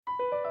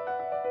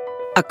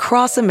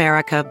Across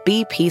America,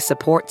 BP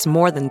supports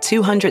more than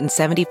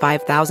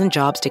 275,000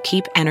 jobs to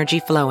keep energy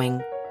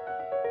flowing.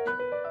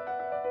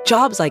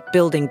 Jobs like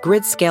building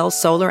grid-scale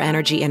solar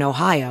energy in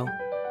Ohio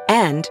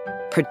and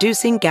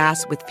producing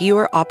gas with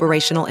fewer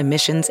operational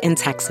emissions in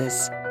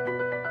Texas.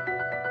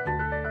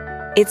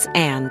 It's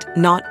and,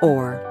 not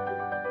or.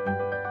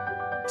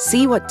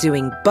 See what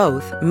doing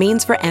both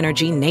means for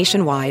energy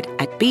nationwide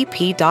at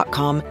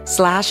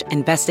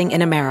bp.com/investing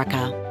in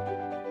America.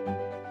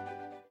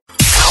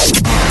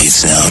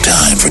 It's now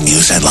time for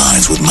news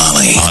headlines with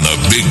Molly on the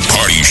Big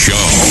Party Show.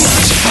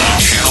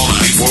 Channel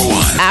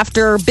 94.1.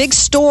 After big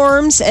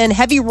storms and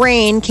heavy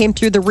rain came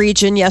through the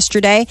region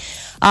yesterday,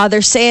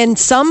 they're saying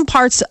some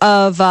parts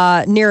of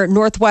near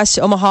northwest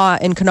Omaha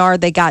and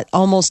Kennard, they got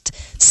almost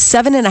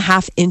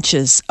 7.5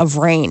 inches of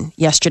rain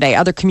yesterday.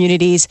 Other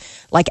communities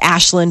like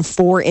Ashland,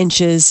 4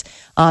 inches.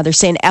 They're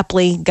saying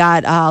Epley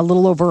got a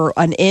little over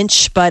an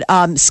inch, but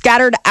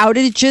scattered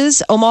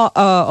outages.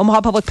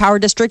 Omaha Public Power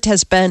District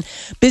has been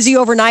busy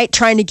overnight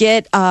trying to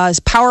get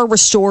power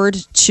restored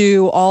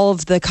to all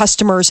of the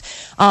customers.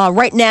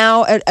 Right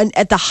now,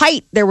 at the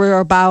height, there were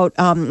about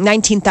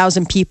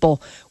 19,000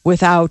 people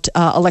without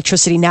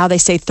electricity. Now they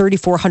say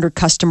 3,400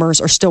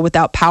 customers are still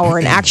without power.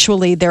 And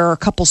actually, there are a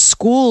couple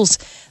schools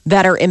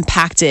that are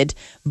impacted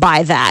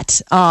by that.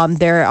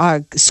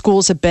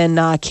 Schools have been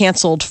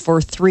canceled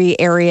for 3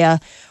 area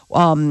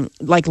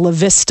like La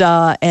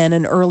Vista and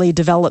an early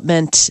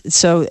development.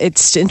 So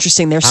it's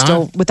interesting. They're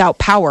still without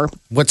power.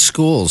 What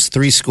schools?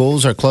 3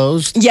 schools are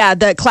closed? Yeah,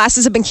 the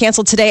classes have been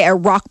canceled today at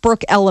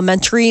Rockbrook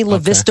Elementary, La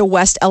Vista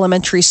West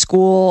Elementary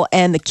School,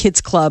 and the Kids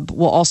Club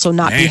will also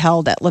not be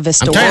held at La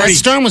Vista West. The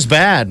storm was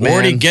bad, man.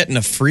 Already getting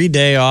a free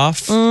day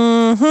off.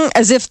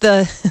 As if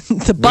the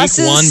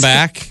buses. Week 1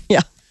 back.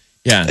 Yeah.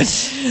 Yeah.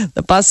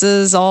 The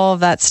buses, all of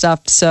that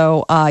stuff.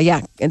 So,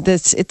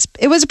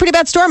 it was a pretty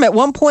bad storm. At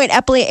one point,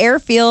 Epley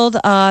Airfield,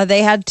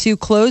 they had to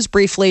close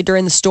briefly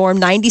during the storm.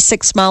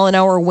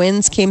 96-mile-an-hour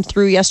winds came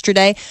through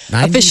yesterday.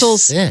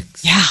 96.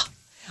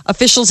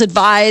 Officials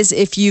advise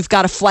if you've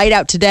got a flight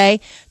out today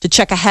to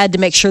check ahead to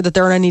make sure that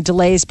there aren't any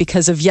delays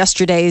because of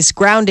yesterday's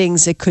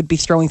groundings. It could be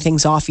throwing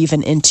things off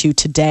even into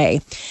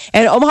today.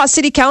 And Omaha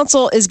City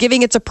Council is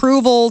giving its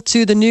approval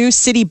to the new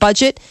city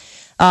budget.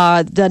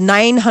 The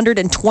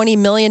 $920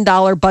 million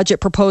budget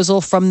proposal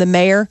from the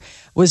mayor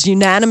was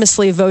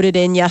unanimously voted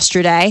in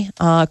yesterday.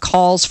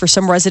 Calls for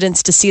some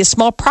residents to see a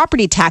small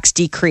property tax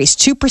decrease,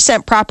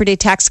 2% property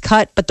tax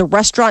cut, but the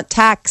restaurant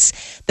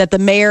tax that the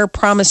mayor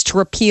promised to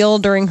repeal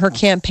during her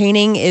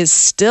campaigning is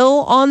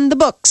still on the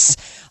books.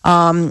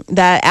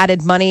 That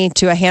added money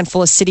to a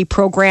handful of city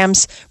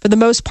programs. For the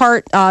most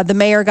part, the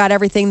mayor got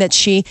everything that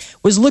she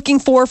was looking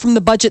for from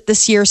the budget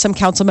this year. Some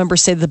council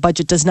members say the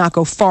budget does not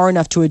go far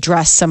enough to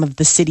address some of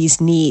the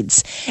city's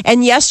needs.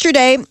 And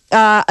yesterday,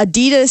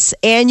 Adidas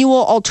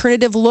annual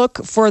alternative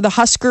look for the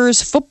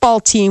Huskers football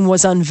team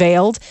was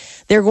unveiled.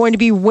 They're going to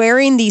be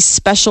wearing these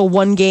special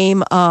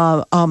one-game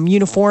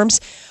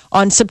uniforms.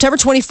 On September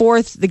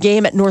 24th, the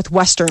game at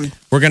Northwestern.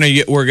 We're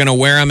gonna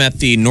wear them at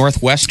the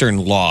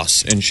Northwestern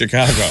loss in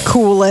Chicago.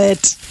 Cool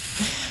it.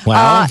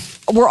 Wow.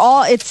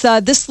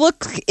 This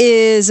look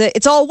is,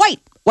 it's all white.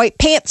 White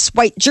pants,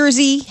 white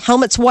jersey,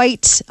 helmets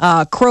white,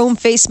 chrome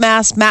face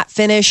mask, matte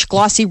finish,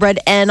 glossy red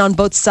N on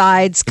both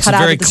sides. It's a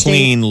very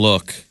clean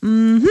look.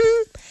 Mm-hmm.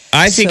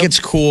 I think it's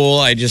cool.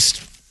 I like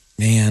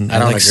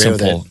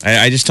simple.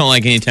 I just don't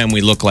like anytime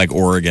we look like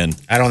Oregon.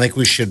 I don't think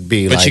we should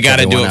be but like you got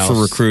to do it everyone for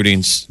else.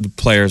 recruiting. The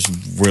players,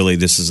 really,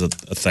 this is a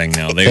thing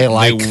now. They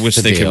wish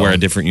the they could deal. wear a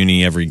different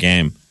uni every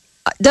game.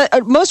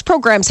 Most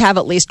programs have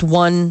at least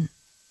one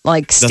The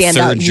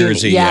standout third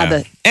jersey,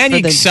 uni. And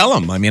you can sell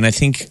them. I mean, I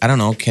don't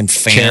know, can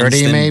fans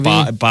Charity, then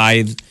maybe?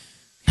 buy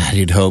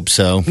You'd hope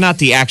so. not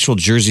the actual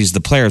jerseys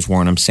the players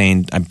worn. I'm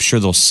saying I'm sure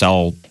they'll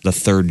sell the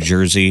third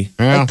jersey.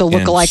 like the in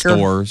look-aliker.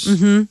 stores.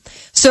 Mm-hmm.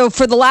 So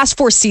for the last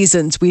 4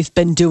 seasons, we've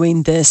been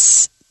doing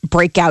this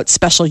breakout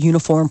special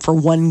uniform for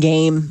one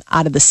game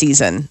out of the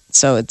season.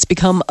 So it's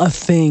become a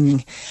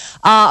thing.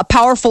 A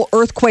powerful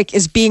earthquake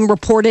is being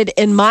reported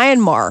in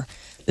Myanmar.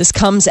 This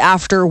comes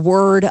after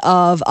word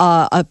of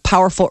a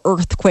powerful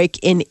earthquake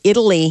in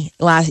Italy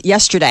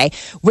yesterday.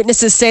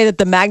 Witnesses say that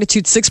the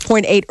magnitude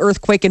 6.8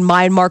 earthquake in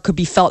Myanmar could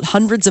be felt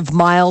hundreds of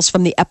miles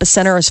from the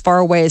epicenter as far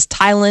away as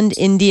Thailand,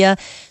 India,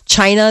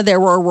 China. There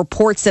were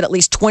reports that at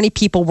least 20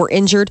 people were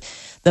injured.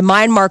 The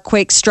Myanmar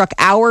quake struck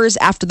hours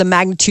after the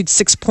magnitude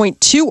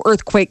 6.2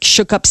 earthquake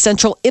shook up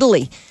central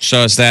Italy.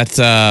 So is that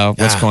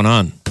what's going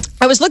on?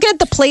 I was looking at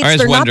the plates. I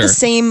They're not wonder. the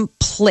same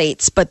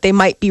plates, but they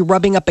might be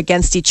rubbing up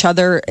against each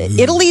other.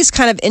 Italy's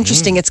kind of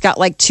interesting. It's got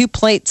like 2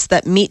 plates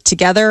that meet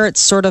together. It's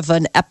sort of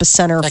an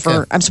epicenter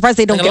I'm surprised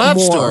they don't like a get love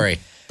more story.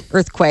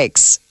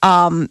 earthquakes.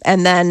 And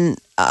then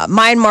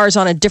Myanmar's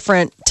on a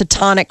different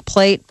tectonic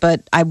plate,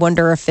 but I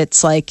wonder if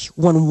it's like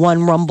when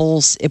one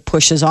rumbles, it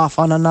pushes off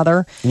on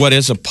another. What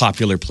is a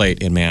popular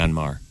plate in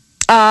Myanmar?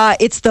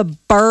 It's the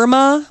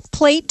Burma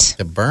plate.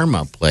 The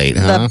Burma plate,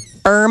 huh? The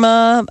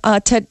Burma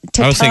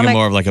tectonic. I was thinking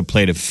more of like a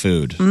plate of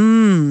food.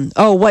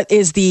 Oh, what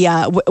is the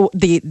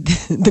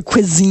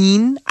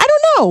cuisine? I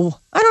don't know.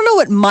 I don't know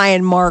what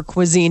Myanmar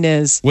cuisine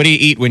is. What do you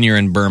eat when you're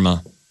in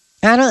Burma?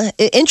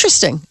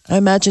 Interesting. I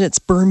imagine it's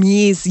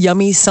Burmese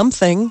yummy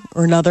something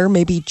or another,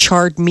 maybe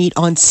charred meat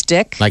on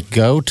stick. Like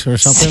goat or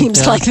something?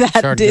 Seems like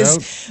that Charred is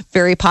goat?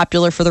 very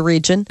popular for the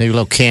region. Maybe a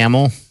little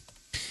camel.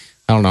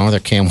 I don't know. Are there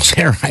camels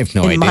there? I have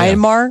no idea. In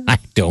Myanmar? I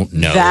don't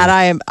know. That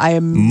I am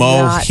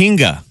not.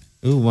 Mohinga.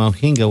 Ooh,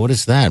 mohinga. What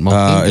is that?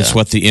 Mohinga. It's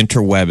what the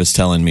interweb is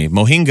telling me.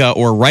 Mohinga,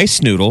 or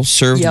rice noodle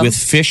served Yum. with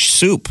fish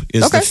soup,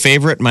 is Okay. the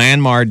favorite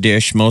Myanmar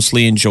dish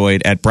mostly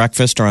enjoyed at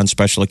breakfast or on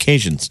special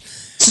occasions.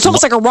 So it's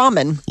almost like a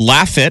ramen.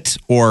 Laffet,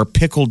 or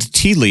pickled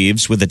tea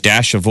leaves with a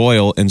dash of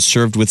oil and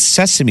served with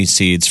sesame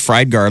seeds,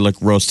 fried garlic,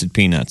 roasted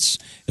peanuts,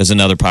 is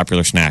another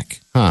popular snack.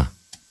 Huh.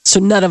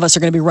 So none of us are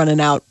going to be running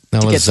out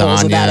No to get bowls of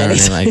lasagna that. or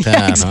anything like that,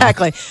 huh?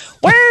 Exactly.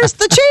 Where's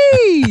the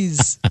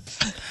cheese?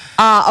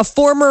 A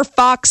former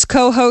Fox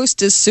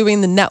co-host is suing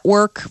the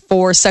network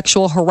for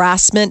sexual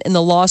harassment in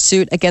the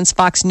lawsuit against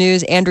Fox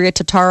News. Andrea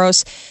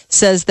Tataros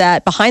says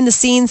that behind the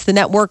scenes, the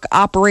network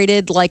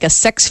operated like a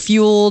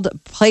sex-fueled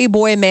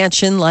Playboy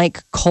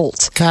mansion-like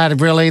cult. God,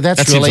 really? That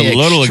seems really a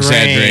little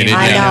extreme. exaggerated,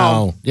 I yeah.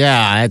 know.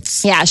 Yeah,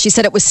 it's. Yeah, she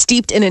said it was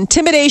steeped in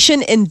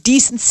intimidation,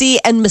 indecency,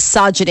 and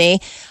misogyny.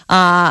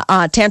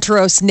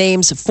 Tantaros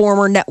names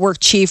former network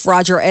chief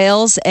Roger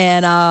Ailes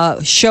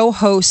and show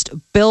host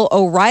Bill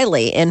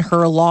O'Reilly in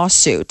her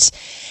lawsuit.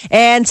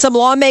 And some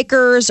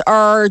lawmakers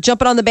are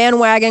jumping on the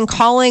bandwagon,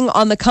 calling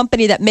on the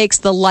company that makes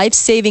the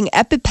life-saving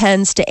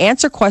EpiPens to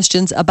answer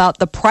questions about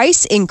the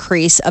price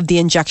increase of the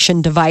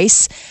injection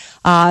device.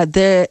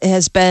 There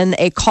has been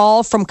a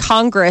call from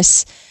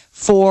Congress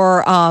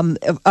for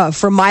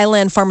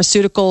Mylan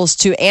Pharmaceuticals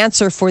to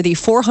answer for the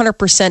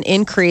 400%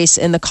 increase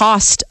in the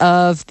cost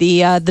of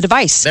the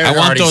device. They're I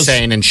want already those-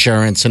 saying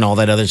insurance and all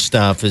that other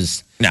stuff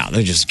is. No,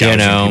 they're just gouging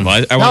people.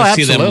 I No, want to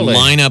see them absolutely.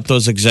 line up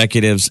those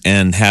executives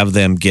and have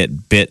them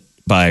get bit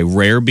by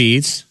rare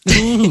bees.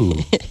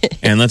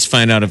 And let's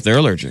find out if they're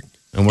allergic.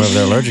 And whatever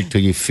they're allergic to,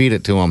 you feed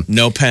it to them.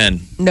 No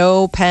pen.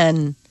 No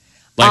pen.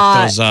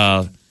 Like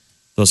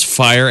those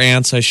fire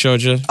ants I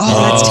showed you.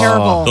 Oh, that's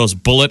terrible. Those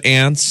bullet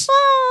ants.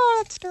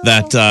 Oh, that's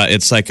terrible. That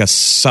it's like a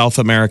South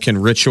American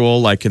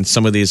ritual, like in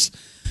some of these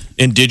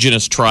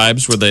indigenous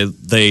tribes where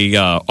they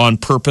on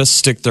purpose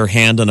stick their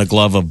hand in a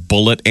glove of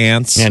bullet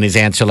ants. And his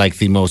ants are like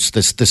the most,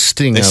 the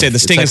sting. They say the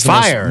sting is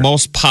fire.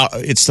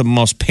 it's the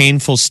most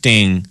painful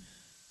sting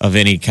of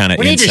any kind of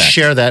We need insect. to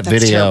share that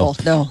That's video. terrible.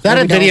 No, that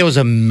no, we video don't. is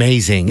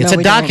amazing. It's No, a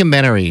we don't.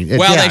 documentary.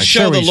 Well, Yeah, they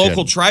show sure the we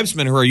local should.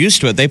 tribesmen who are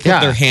used to it. They put Yeah.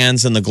 their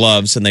hands in the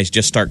gloves and they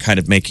just start kind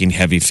of making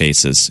heavy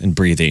faces and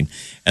breathing.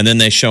 And then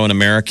they show an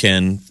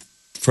American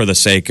for the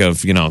sake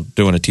of, doing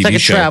a TV like a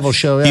show. travel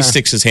show, He yeah.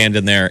 sticks his hand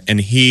in there and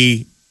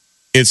he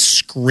is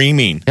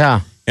screaming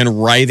Yeah,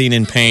 and writhing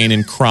in pain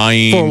and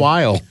crying for a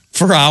while.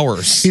 for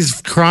hours. He's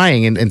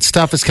crying and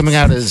stuff is coming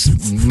out of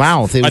his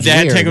mouth. It My was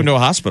dad weird. take him to a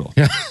hospital.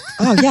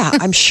 Oh, yeah,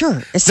 I'm sure.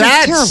 It sounds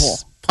That's terrible.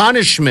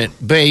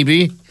 punishment,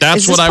 baby. That's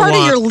Is this what I part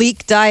want. of your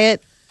leak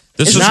diet?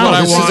 This is No, what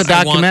I this is want. a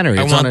documentary.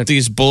 I It's want on a-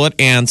 these bullet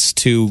ants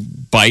to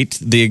bite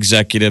the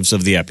executives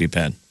of the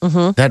EpiPen.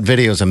 That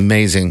video is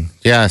amazing.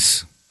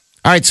 Yes.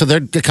 All right, so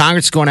the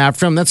Congress is going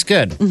after him. That's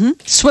good.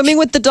 Swimming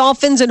with the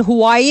dolphins in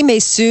Hawaii may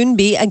soon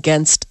be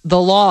against the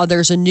law.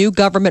 There's a new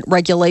government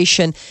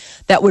regulation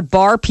that would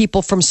bar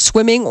people from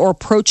swimming or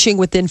approaching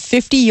within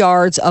 50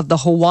 yards of the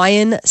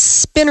Hawaiian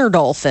spinner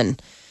dolphin.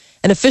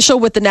 An official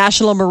with the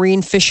National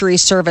Marine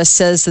Fisheries Service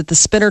says that the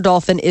spinner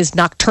dolphin is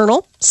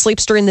nocturnal,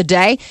 sleeps during the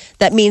day.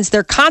 That means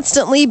they're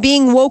constantly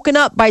being woken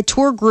up by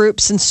tour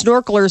groups and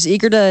snorkelers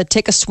eager to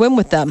take a swim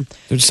with them.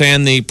 They're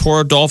saying the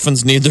poor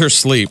dolphins need their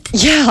sleep.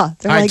 Yeah,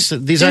 they're All right, like, so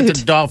these aren't the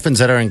 "Dude." dolphins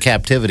that are in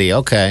captivity.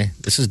 Okay,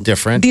 this is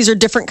different. These are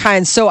different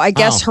kinds. So I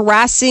guess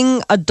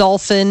harassing a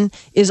dolphin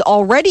is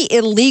already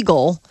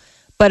illegal,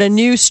 but a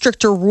new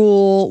stricter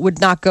rule would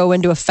not go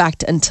into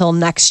effect until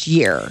next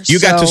year. You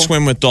got to So-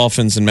 swim with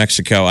dolphins in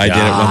Mexico. I did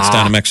it once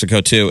down in Mexico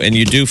too. And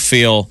you do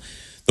feel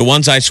the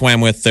ones I swam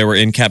with, they were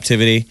in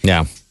captivity.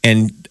 Yeah,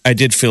 And I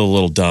did feel a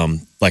little dumb.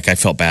 Like I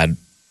felt bad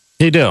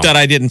you do. that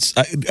I didn't,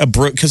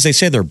 because they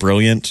say they're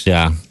brilliant.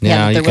 Yeah,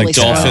 Yeah, you they're can really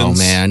tell, dolphins.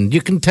 man.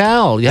 You can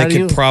tell. They Yeah,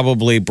 could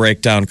probably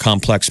break down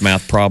complex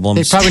math problems.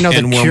 They probably know the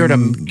and we're cure to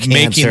making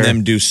cancer.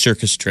 them do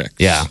circus tricks.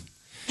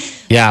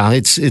 yeah,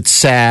 it's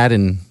sad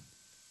and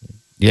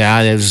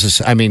yeah, it was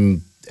just. I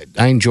mean,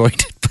 I enjoyed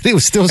it, but it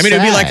was still. I mean,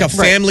 it'd be like a sad.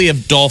 family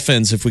of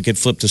dolphins if we could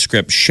flip the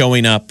script,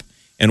 showing up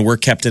and we're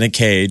kept in a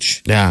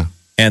cage Yeah,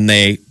 and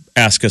they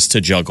ask us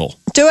to juggle.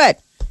 Do it.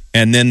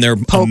 And then they're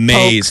Poke,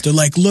 amazed. They're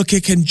like, look,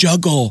 it can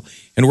juggle.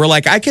 And we're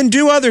like, I can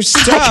do other I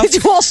stuff.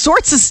 can do all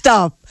sorts of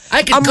stuff.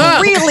 I can I'm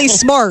cook. really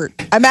smart.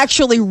 I'm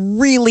actually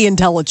really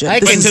intelligent. I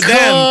This can And is- to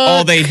them,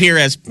 all they hear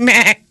is,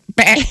 meh,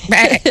 meh,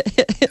 meh.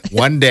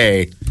 one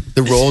day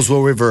the roles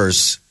will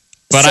reverse.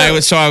 But I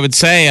would say, these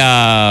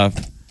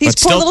but poor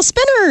still- little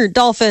spinner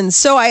dolphins.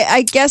 So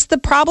I guess the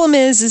problem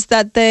is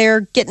that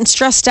they're getting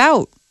stressed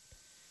out.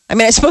 I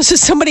mean, I suppose if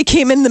somebody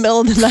came in the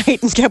middle of the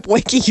night and kept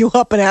waking you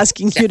up and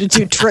asking you to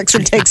do tricks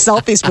and take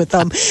selfies with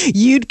them,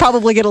 you'd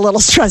probably get a little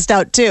stressed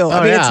out too.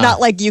 I mean, it's not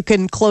like you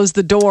can close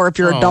the door if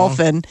you're a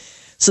dolphin.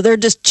 So they're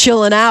just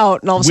chilling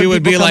out, and all of a sudden we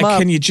would be like, up.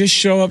 "Can you just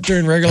show up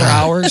during regular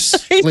hours,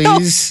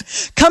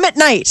 please? Come at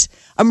night.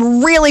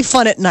 I'm really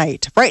fun at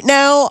night. Right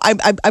now,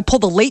 I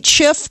pulled a late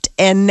shift,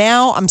 and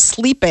now I'm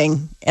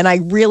sleeping, and I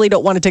really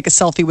don't want to take a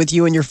selfie with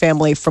you and your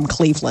family from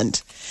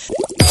Cleveland.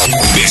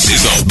 This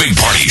is the Big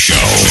Party Show.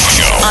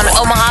 On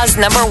Omaha's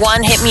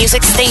 #1 hit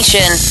music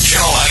station.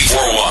 Channel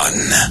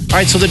 94.1. All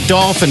right, so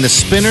the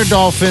Spinner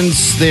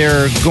Dolphins,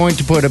 they're going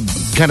to put a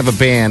kind of a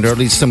ban, or at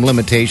least some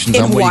limitations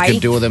In on what Hawaii? you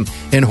can do with them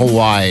in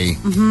Hawaii.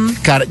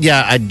 Mm-hmm. Got it.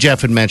 Yeah,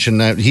 Jeff had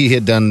mentioned that he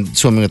had done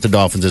swimming with the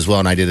dolphins as well,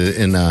 and I did it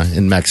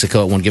in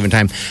Mexico at one given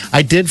time.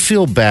 I did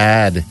feel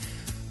bad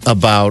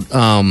about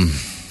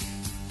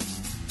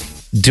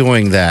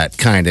doing that,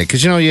 kind of,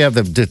 because you have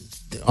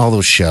all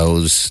those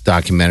shows,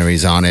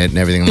 documentaries on it, and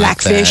everything like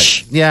that.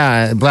 Blackfish.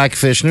 Yeah,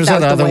 Blackfish. And there's That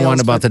that was the other one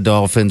whales, about but- the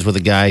dolphins with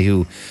a guy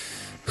who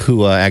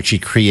actually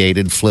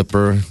created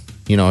Flipper.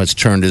 Has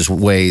turned his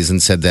ways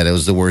and said that it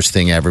was the worst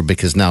thing ever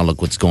because now look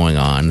what's going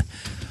on.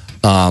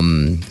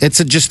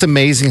 It's just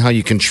amazing how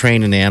you can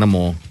train an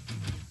animal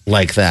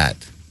like that.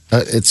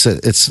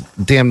 It's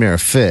damn near a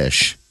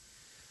fish.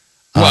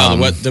 Well,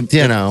 the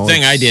thing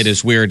I it's- did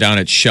is we were down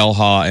at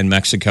Shellhaw in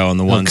Mexico, and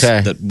the ones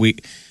Okay. that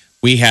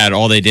we had,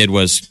 all they did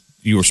was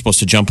you were supposed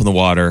to jump in the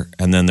water,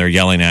 and then they're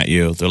yelling at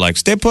you. They're like,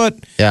 "Stay put."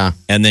 Yeah.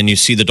 And then you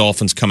see the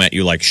dolphins come at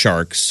you like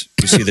sharks.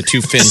 You see the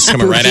two fins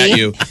coming right at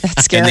you.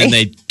 That's scary. And then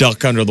they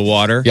duck under the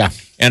water. Yeah.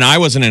 And I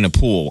wasn't in a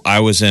pool. I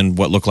was in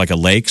what looked like a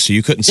lake, so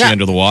you couldn't see Yeah.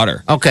 under the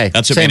water. Okay.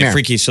 That's what Same made it here.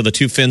 freaky. So the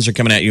two fins are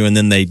coming at you, and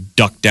then they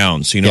duck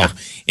down. So Yeah.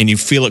 and you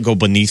feel it go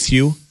beneath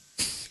you.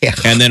 Yeah.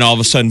 And then all of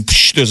a sudden,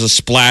 there's a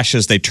splash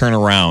as they turn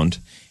around,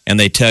 and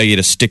they tell you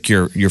to stick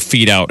your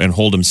feet out and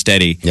hold them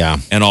steady. Yeah.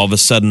 And all of a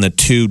sudden, the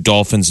two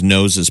dolphins'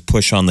 noses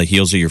push on the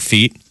heels of your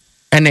feet,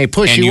 And they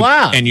push and you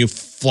out. and you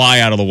fly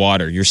out of the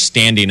water. You're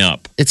standing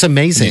up. It's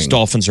amazing. These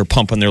dolphins are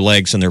pumping their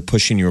legs and they're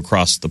pushing you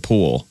across the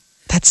pool.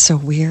 That's so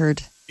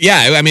weird.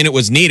 Yeah, I mean, it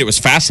was neat. It was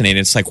fascinating.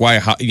 It's like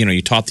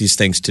you taught these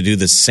things to do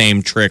the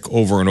same trick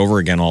over and over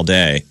again all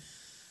day.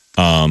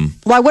 Well,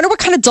 I wonder what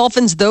kind of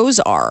dolphins those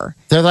are.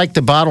 They're like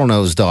the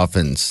bottlenose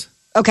dolphins.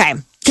 Okay.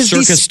 Because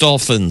Circus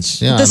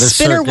dolphins. Yeah, the they're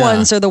spinner yeah.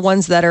 ones are the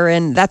ones that are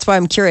in. That's why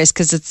I'm curious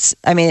because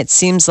it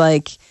seems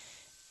like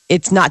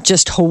it's not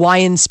just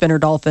Hawaiian spinner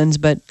dolphins,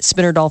 but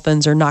spinner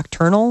dolphins are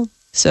nocturnal.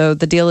 So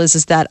the deal is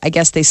that I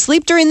guess they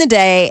sleep during the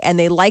day and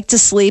they like to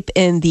sleep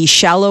in the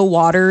shallow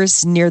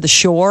waters near the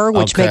shore,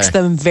 which Okay. makes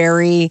them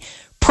very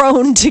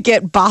prone to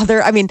get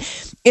bothered. I mean,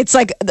 it's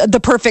like the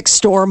perfect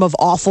storm of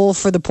awful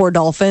for the poor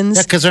dolphins.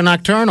 Yeah, because they're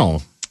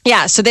nocturnal.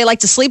 Yeah, so they like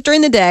to sleep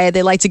during the day.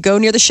 They like to go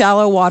near the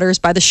shallow waters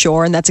by the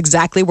shore, and that's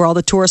exactly where all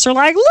the tourists are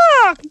like,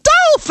 look,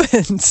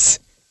 dolphins.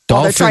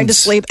 While they're trying to Dolphins.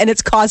 sleep, and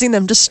it's causing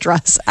them to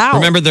stress out.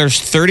 Remember, there's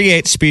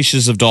 38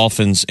 species of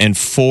dolphins and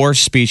 4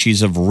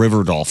 species of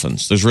river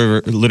dolphins. There's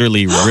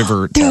literally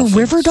river They're dolphins.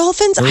 river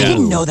dolphins? I Yeah.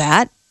 didn't know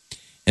that.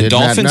 And Did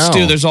not dolphins know.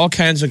 do. There's all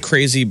kinds of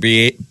crazy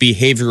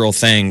behavioral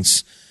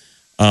things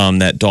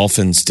that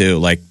dolphins do.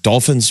 Like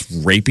dolphins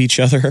rape each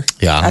other.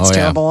 Yeah, That's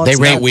terrible. They It's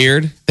Isn't that rape.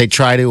 weird? They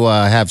try to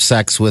have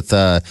sex with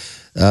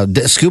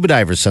scuba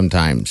divers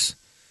sometimes.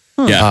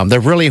 Yeah. They're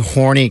really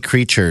horny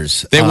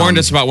creatures. They warned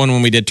us about one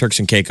when we did Turks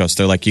and Caicos.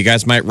 They're like, you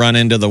guys might run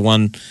into the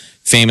one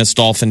famous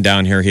dolphin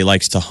down here. He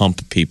likes to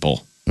hump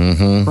people.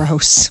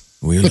 Gross.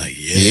 We were like,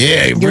 yeah.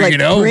 Yeah, You're like,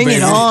 bring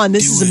it on.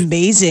 This is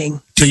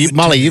amazing. So,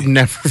 Molly, you've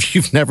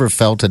never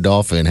felt a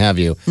dolphin, have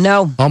you?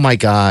 No. Oh my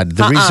God!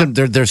 The reason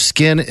their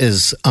skin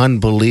is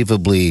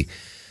unbelievably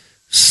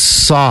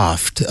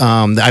soft.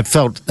 I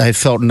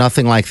felt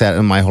nothing like that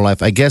in my whole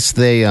life. I guess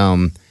they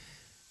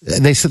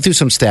threw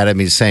some stat at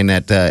me saying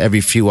that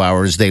every few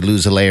hours they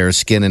lose a layer of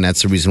skin, and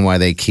that's the reason why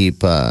they keep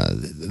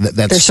that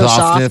They're so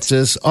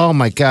softness. Oh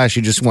my gosh!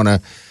 You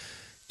wanna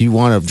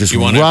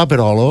rub it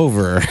all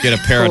over. Get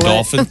a pair of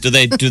dolphin. Do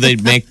they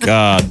make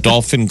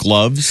dolphin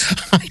gloves?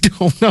 I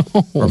don't know.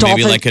 Or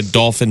maybe Dolphin- like a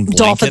dolphin blanket?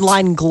 Dolphin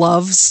line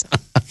gloves.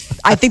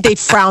 I think they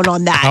frown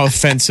on that. How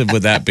offensive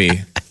would that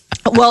be?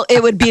 Well,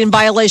 it would be in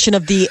violation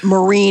of the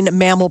Marine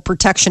Mammal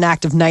Protection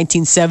Act of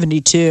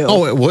 1972.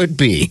 Oh, it would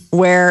be.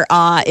 Where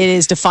it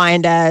is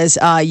defined as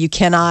you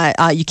can't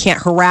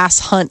harass,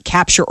 hunt,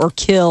 capture, or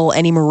kill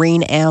any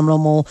marine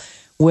animal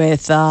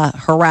with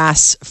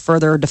harass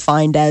further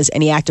defined as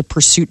any act of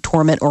pursuit,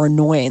 torment, or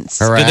annoyance.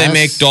 Do they Harass?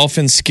 make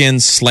dolphin skin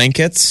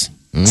slankets?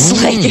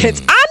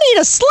 Slankets. I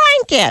need a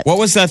slanket. What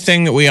was that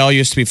thing that we all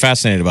used to be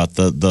fascinated about?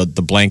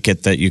 The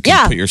blanket that you can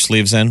Yeah. put your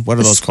sleeves in? What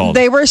are those called?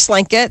 They were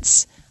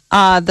slankets.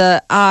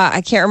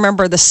 I can't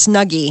remember the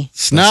Snuggie.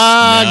 Snuggie.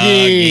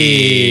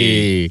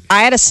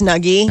 I had a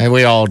Snuggie. And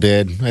we all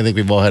did. I think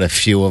we've all had a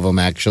few of them,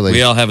 actually.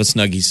 We all have a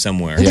Snuggie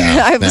somewhere.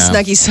 Yeah, I have a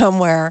Snuggie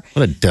somewhere.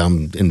 What a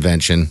dumb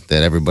invention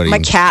that everybody... My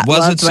cat Was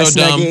loved it my so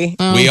dumb?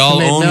 Snuggie. We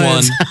all own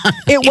one.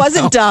 It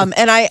wasn't dumb.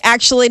 And I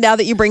actually, now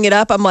that you bring it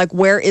up, I'm like,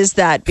 where is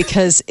that?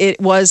 Because it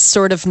was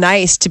sort of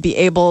nice to be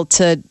able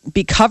to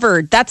be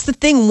covered. That's the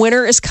thing.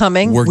 Winter is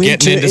coming. We're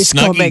getting into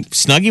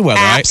Snuggie weather.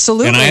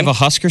 Absolutely. And I have a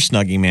Husker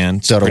Snuggie,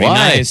 man. So do Pretty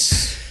I.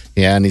 nice.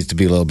 Yeah, it needs to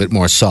be a little bit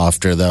more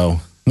softer, though.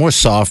 More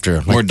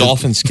softer. More Like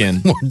dolphin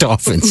skin. More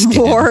dolphin skin.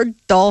 More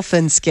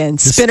dolphin skin.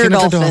 The Spinner skin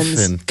of the dolphins.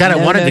 dolphin. God,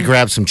 I wanted to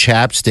grab some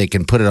chapstick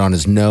and put it on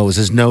his nose.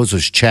 His nose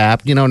was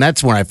chapped, and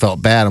that's when I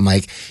felt bad. I'm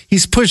like,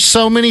 he's pushed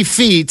so many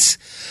feet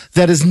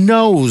that his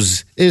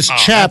nose is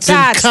chapped and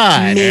That's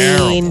cut.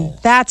 mean.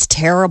 That's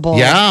terrible.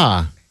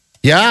 Yeah.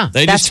 Yeah.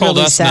 They That's just told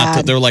really us not to.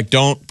 sad. They're like,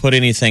 don't put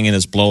anything in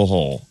his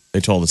blowhole. They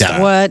told us that.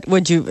 What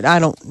would you?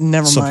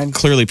 Never So mind.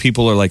 clearly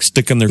people are like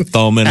sticking their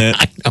thumb in it.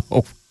 I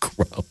know.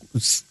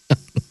 Gross.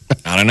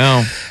 I don't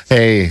know.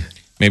 Hey,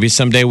 Maybe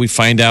someday we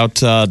find out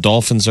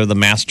dolphins are the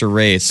master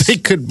race.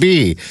 it could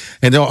be.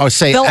 And they'll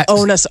say... They'll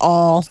own us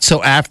all.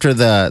 So after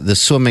the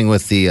swimming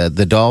with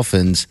the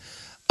dolphins,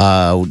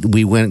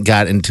 we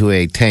got into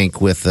a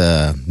tank with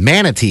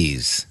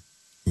manatees.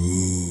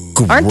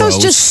 Aren't those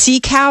Gross. just sea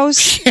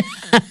cows? They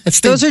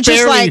Those are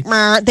just barely- like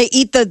meh, they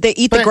eat the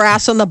But-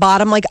 grass on the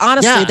bottom. Like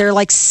honestly, Yeah. they're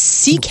like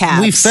sea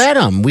calves. We fed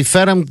them. We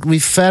fed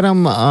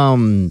them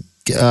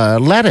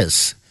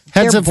lettuce,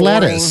 heads They're of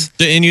boring. lettuce.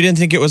 And you didn't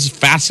think it was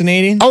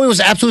fascinating? Oh, it was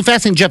absolutely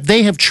fascinating, Jeff.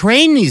 They have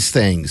trained these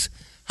things.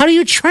 How do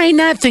you train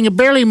that thing? It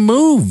barely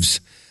moves.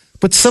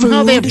 But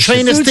somehow they have Food.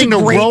 trained this Food's thing a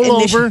to great roll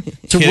initiative. over,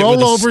 Hit it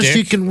with a so stick.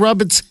 you can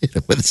rub it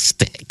with a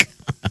stick.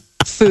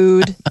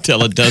 Food.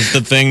 Till it does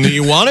the thing that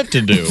you want it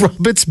to do.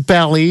 Rub its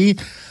belly.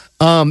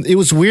 It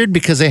was weird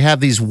because they have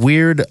these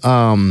weird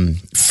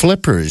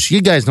flippers.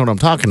 You guys know what I'm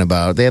talking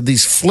about. They have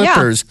these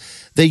flippers.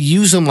 They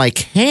use them like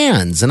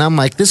hands. And I'm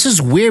like, this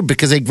is weird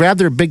because they grab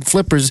their big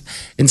flippers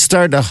and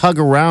start to hug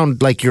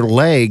around like your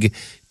leg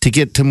to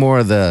get to more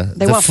of the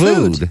want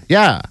food.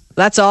 Yeah.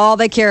 That's all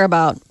they care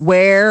about.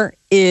 Where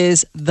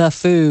is the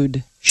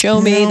food?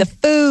 Show me the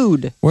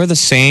food. We're the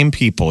same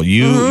people.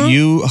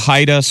 You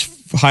hide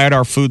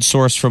our food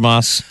source from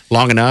us.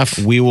 Long enough.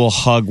 We will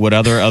hug what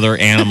other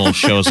animal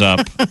shows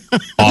up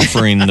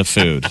offering the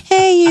food.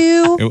 Hey,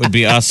 you. It would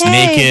be us Hey.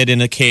 naked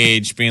in a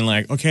cage, being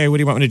like, "Okay, what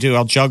do you want me to do?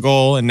 I'll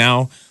juggle, and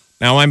now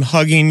I'm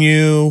hugging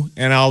you,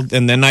 and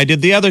then I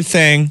did the other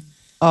thing.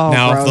 Oh,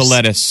 now gross. the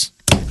lettuce.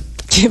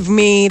 Give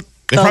me.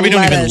 They probably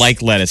don't even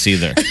like lettuce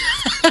either.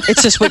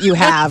 It's just what you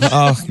have.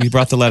 Oh, you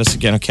brought the lettuce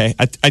again. Okay,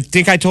 I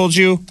think I told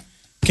you.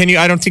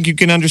 I don't think you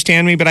can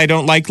understand me, but I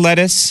don't like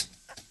lettuce.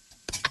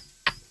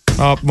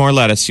 Oh, more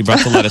lettuce. You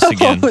brought the lettuce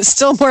again. Oh,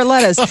 still more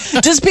lettuce.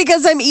 Just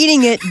because I'm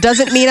eating it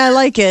doesn't mean I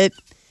like it.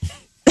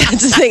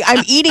 That's the thing.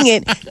 I'm eating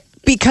it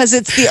because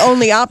it's the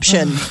only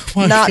option,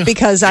 not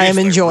because I am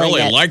enjoying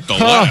really it. like the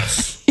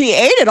lettuce. He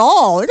ate it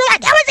all. That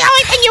was the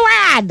only thing you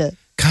had.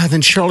 God,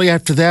 then shortly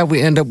after that,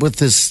 we end up with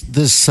this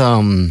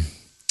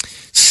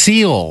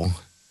seal.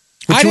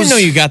 I didn't know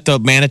you got the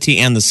manatee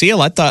and the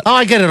seal. I thought. Oh,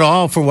 I get it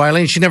all for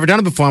Wiley. She's never done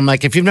it before. I'm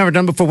like, if you've never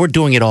done it before, we're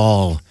doing it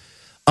all.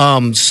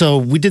 So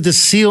we did the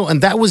seal,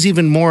 and that was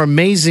even more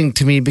amazing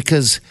to me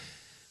because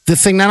the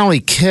thing not only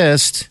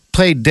kissed,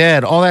 played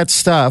dead, all that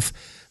stuff,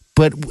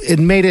 but it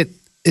made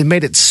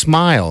it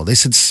smile. They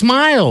said,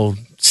 "Smile,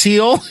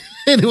 seal,"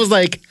 and it was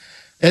like.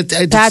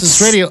 That's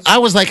this radio. I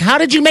was like, "How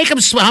did you make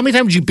him smile? How many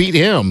times did you beat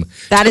him?"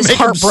 That to is make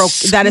him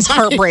That is smile?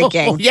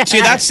 heartbreaking. Yes.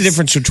 See, that's the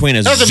difference between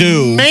a That was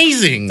zoo.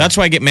 amazing. That's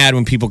why I get mad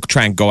when people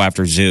try and go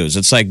after zoos.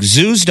 It's like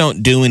zoos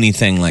don't do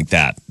anything like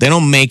that. They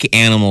don't make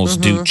animals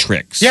do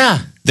tricks. Yeah,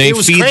 They it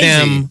was feed crazy.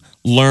 them,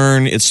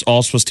 learn. It's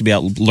all supposed to be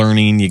about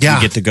learning. You Yeah.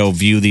 get to go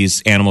view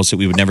these animals that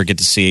we would never get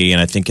to see. And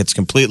I think it's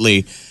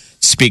completely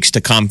speaks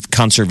to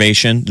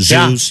conservation.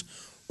 Zoos.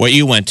 What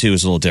you went to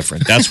is a little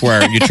different. That's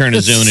where you turn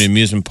a zoo into an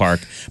amusement park.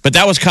 But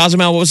that was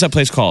Cozumel. What was that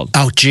place called?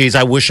 Oh, geez,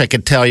 I wish I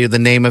could tell you the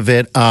name of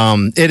it.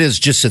 It is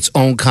just its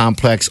own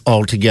complex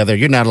altogether.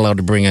 You're not allowed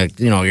to bring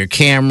your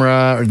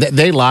camera. Or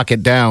they lock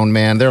it down,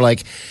 man. They're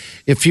like,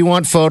 if you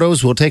want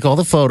photos, we'll take all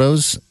the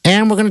photos,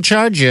 and we're going to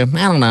charge you,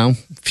 I don't know,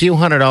 a few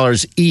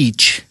 $100s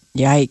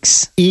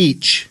Yikes.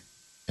 each.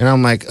 And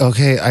I'm like,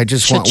 okay, I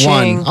just want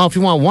Cha-ching. one. Oh, if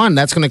you want one,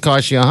 that's going to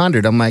cost you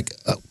 $100. I'm like,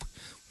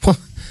 well,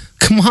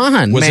 come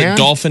on, Was man. it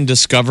Dolphin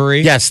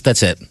Discovery? Yes,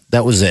 that's it.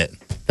 That was it.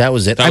 That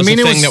was it. That was the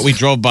it thing that we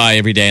drove by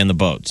every day in the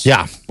boats.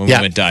 Yeah. When Yeah.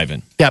 we went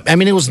diving. Yeah, I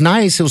mean, it was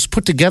nice. It was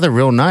put together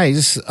real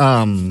nice.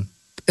 And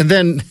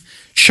then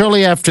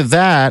shortly after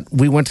that,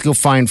 we went to go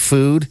find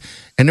food,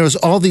 and there was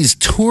all these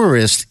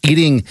tourists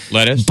eating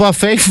Lettuce?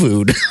 buffet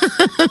food.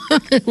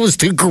 It was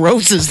the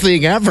grossest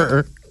thing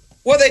ever.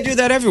 Well, they do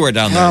that everywhere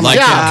down there. Oh, my like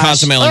gosh. in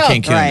Cozumel and Oh,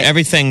 Cancun. right.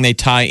 Everything they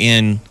tie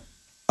in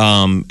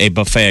a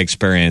buffet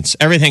experience.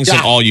 Everything's an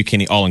Yeah. all you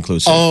can eat, all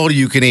inclusive. All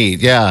you can eat.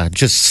 Yeah,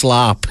 just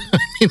slop. I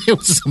mean, it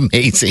was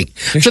amazing.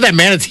 I'm sure that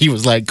manatee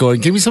was like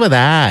going, give me some of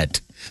that.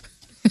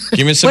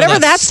 Give me some Whatever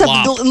of that that's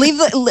slop. leave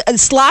the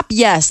slop.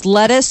 Yes,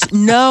 lettuce.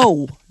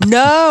 No.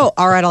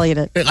 All right, I'll eat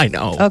it. I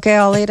know. Okay,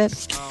 I'll eat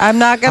it. I'm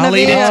not gonna I'll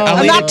be. eat it. I'll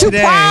I'm eat not it too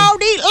today. proud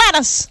to eat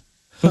lettuce.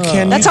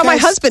 That's how my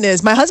husband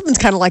is. My husband's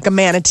kind of like a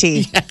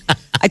manatee.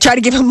 I try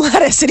to give him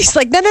lettuce, and he's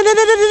like, no.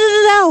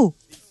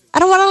 I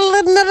don't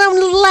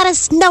want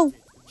lettuce. No.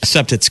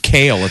 Except it's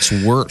kale. It's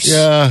worse.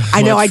 Yeah.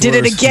 I know. I did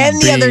it worse again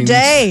than the other beans.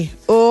 day.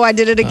 Oh, I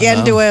did it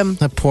again to him.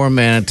 That poor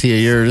manatee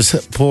of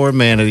yours. Poor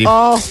manatee.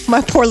 Oh,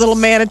 my poor little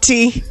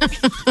manatee.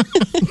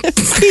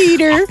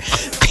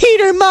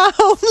 Peter, my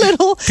own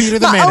little, Peter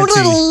the my own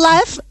manatee. little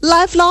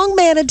lifelong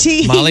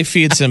manatee. Molly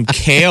feeds him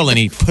kale and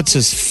he puts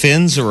his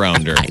fins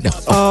around her.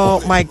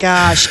 Oh my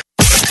gosh.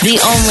 The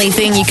only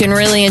thing you can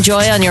really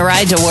enjoy on your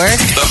ride to work?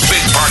 The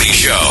Big Party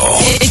Show.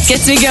 It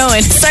gets me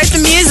going. Start the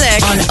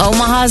music on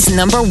Omaha's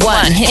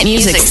 #1 hit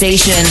music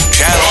station.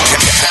 Channel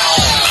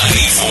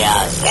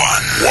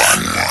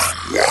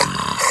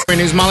 94.1. Great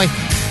news, Molly.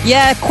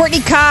 Yeah,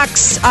 Courtney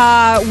Cox.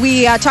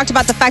 We talked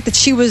about the fact that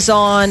she was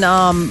on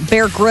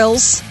Bear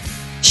Grylls.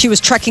 She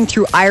was trekking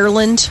through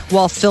Ireland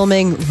while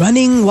filming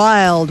Running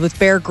Wild with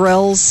Bear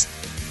Grylls.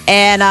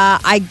 And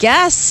I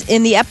guess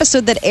in the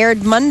episode that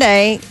aired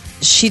Monday,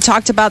 she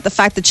talked about the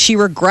fact that she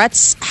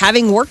regrets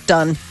having work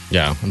done.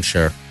 Yeah, I'm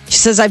sure. She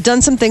says, I've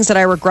done some things that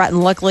I regret,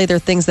 and luckily they're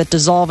things that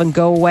dissolve and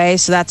go away.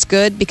 So that's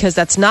good because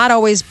that's not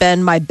always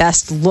been my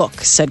best look,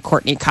 said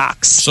Courtney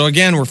Cox. So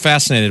again, we're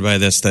fascinated by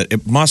this, that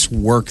it must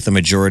work the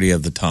majority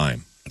of the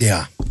time.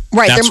 Yeah.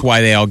 Right. That's there-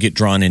 why they all get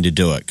drawn in to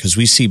do it. Because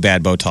we see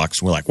bad Botox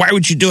and we're like, why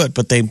would you do it?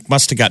 But they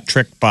must have got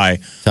tricked by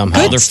Somehow.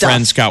 all their Good stuff.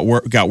 friends got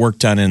work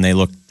done and they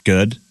looked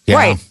good. Yeah.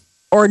 Right.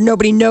 Or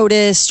nobody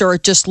noticed, or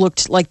it just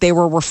looked like they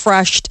were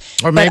refreshed.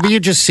 Or maybe you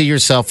just see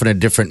yourself in a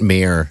different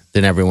mirror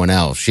than everyone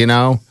else, you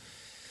know?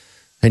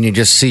 And you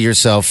just see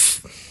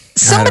yourself.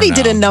 Somebody I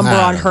don't did a know. number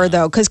I on don't her, know.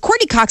 though, because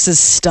Courtney Cox is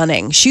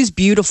stunning. She's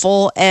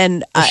beautiful,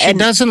 and She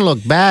doesn't look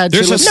bad.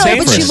 There's she a looks no, but she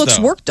sameness, looks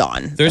though. worked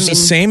on. There's a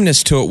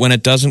sameness to it. When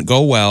it doesn't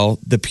go well,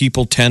 the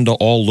people tend to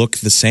all look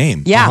the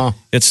same. Yeah, Uh-huh.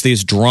 It's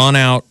these drawn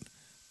out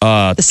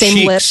the same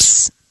cheeks.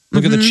 lips,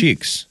 Look at the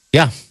cheeks.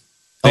 Yeah.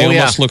 They Oh,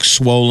 yeah. almost look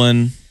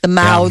swollen. the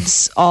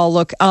mouths all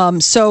look.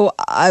 So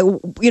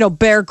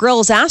Bear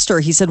Grylls asked her.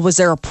 He said, "Was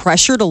there a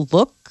pressure to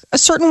look a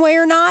certain way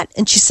or not?"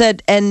 And she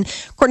said, and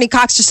Courtney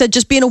Cox just said,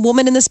 "Just being a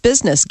woman in this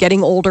business,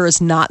 getting older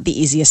is not the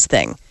easiest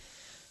thing."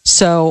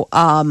 So,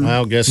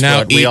 Well, guess Now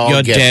what? We eat all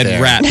your get dead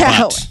there. rat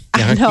Now- butt.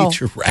 I know. Eat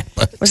your rat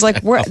butt. It was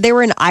like they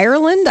were in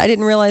Ireland. I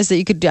didn't realize that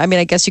you could do. I mean,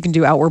 I guess you can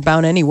do Outward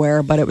Bound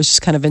anywhere, but it was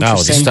just kind of No, the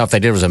interesting. stuff they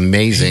did was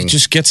amazing.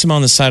 Just gets him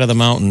on the side of the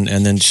mountain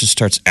and then just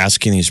starts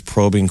asking these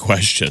probing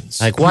questions.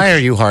 Like, why are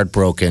you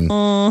heartbroken?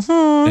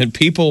 And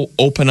people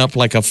open up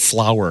like a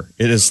flower.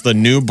 It is the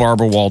new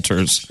Barbara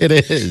Walters. It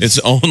is. It's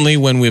only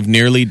when we've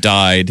nearly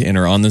died and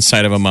are on the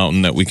side of a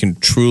mountain that we can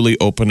truly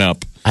open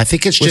up I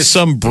think it's with just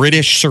some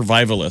British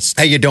survivalist.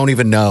 hey, you don't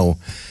even know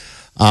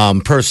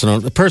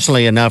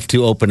personally enough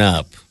to open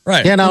up.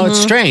 Right. You know, it's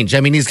strange.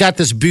 I mean, he's got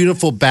this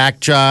beautiful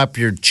backdrop.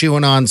 You're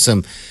chewing on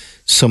some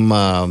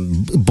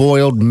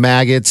boiled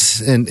maggots,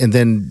 and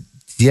then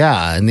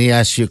and he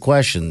asks you a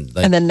question.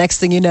 Like, and then next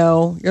thing you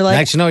know, you're like,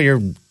 next, you know,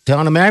 you're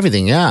telling him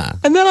everything. Yeah.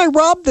 and then I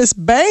robbed this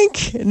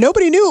bank. And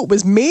nobody knew it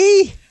was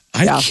me.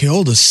 I Yeah.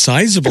 killed a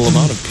sizable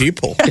amount of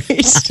people.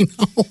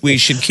 We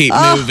should keep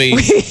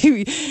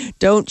moving.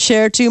 Don't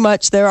share too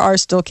much. There are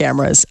still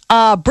cameras.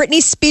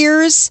 Britney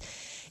Spears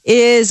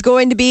is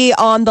going to be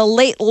on the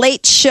Late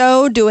Late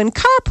Show doing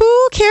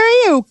carpool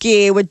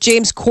karaoke with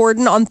James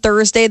Corden on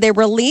Thursday. They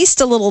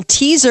released a little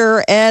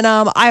teaser, and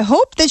I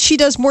hope that she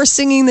does more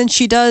singing than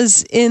she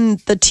does in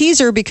the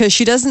teaser because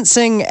she doesn't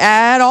sing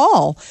at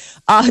all.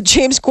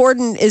 James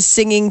Corden is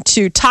singing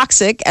to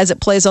Toxic as it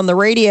plays on the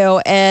radio,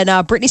 and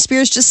Britney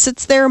Spears just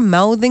sits there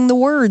mouthing the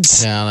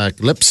words. Yeah, like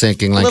lip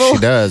syncing like Little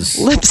she does.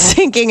 Lip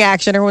syncing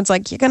action. Everyone's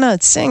like, you're going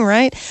to sing,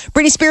 right?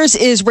 Britney Spears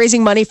is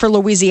raising money for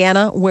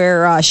Louisiana,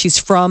 where she's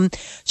from.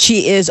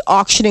 She is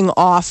auctioning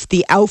off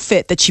the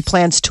outfit that she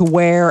plans to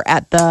wear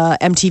at the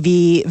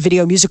MTV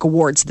Video Music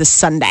Awards this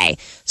Sunday.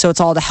 So it's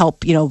all to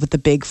help, with the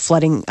big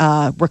flooding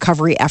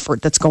recovery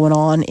effort that's going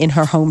on in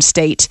her home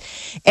state.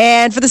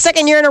 And for the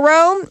second year in a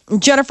row,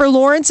 Jennifer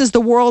Lawrence is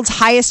the world's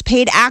highest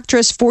paid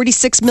actress.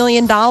 $46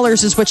 million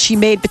is what she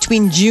made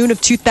between June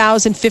of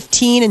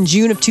 2015 and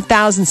June of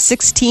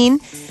 2016.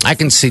 I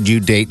can see you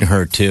dating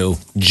her too.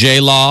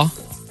 J-Law.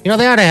 You know,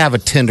 they ought to have a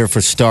Tinder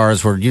for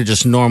stars where you're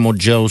just normal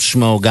Joe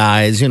Schmo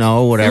guys,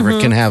 whatever,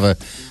 can have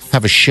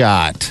a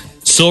shot.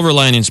 Silver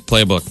Linings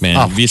Playbook, man.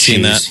 Have you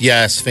seen geez. that?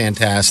 Yes,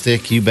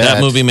 fantastic. You bet.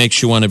 That movie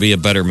makes you want to be a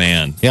better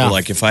man. Yeah. You're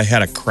like, if I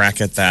had a crack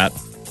at that.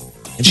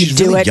 And You'd she's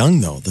do really it. young,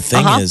 though. The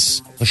thing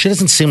is, Well, she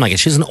doesn't seem like it.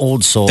 She's an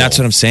old soul. that's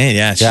what I'm saying.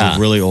 Yeah, she's Yeah. a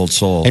really old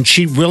soul. And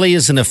she really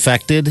isn't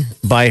affected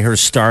by her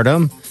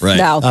stardom. right.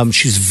 No.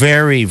 She's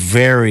very,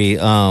 very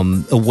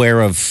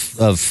aware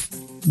of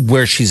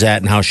where she's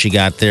at and how she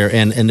got there,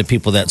 and the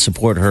people that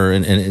support her,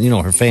 and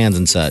her fans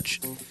and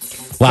such.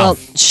 Wow. Well,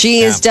 she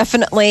is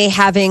definitely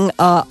having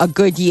a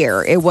good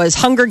year. It was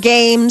Hunger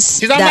Games,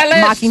 She's on my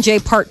that list.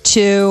 Mockingjay Part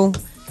 2.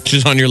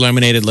 She's on your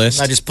laminated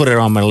list. I just put it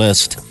on my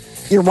list.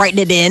 You're writing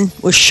it in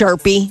with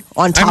Sharpie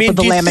on top of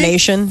the do you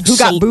lamination. think Who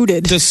got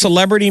booted? Does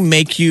celebrity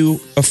make you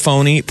a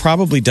phony?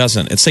 Probably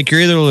doesn't. It's like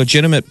you're either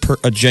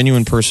a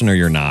genuine person or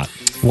you're not.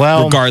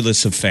 Well,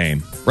 regardless of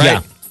fame,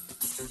 right?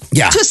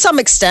 Yeah. To some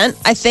extent,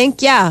 I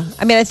think, yeah.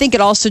 I mean, I think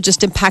it also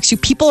just impacts you.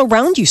 People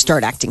around you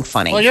start acting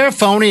funny. Well, you're a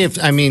phony.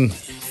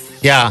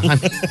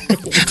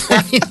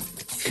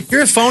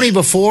 You're a phony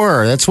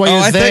before. That's why you're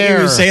I there. thought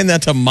you were saying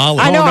that to Molly.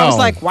 I know. I was no.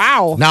 like,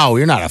 wow. No,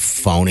 you're not a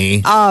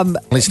phony.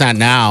 At least not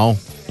now.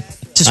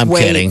 Just I'm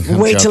wait. kidding. I'm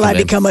Wait till I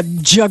joking. become a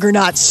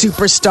juggernaut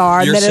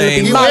superstar. You're and then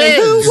saying, it'll be Molly.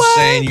 you're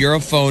saying you're a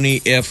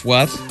phony if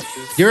what?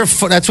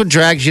 That's what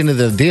drags you into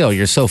the deal.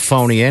 You're so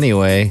phony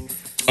anyway.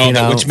 Oh, You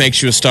know? which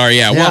makes you a star.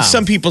 Yeah. Yeah. Well,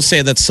 some people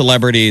say that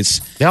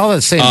celebrities They all have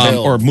the same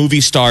bill. or movie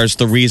stars,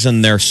 the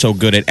reason they're so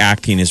good at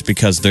acting is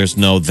because there's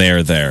no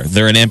there there.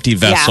 They're an empty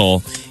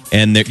vessel,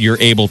 and that you're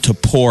able to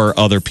pour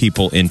other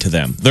people into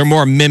them. They're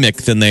more mimic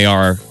than they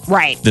are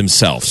Right.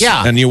 themselves.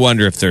 Yeah. And you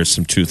wonder if there's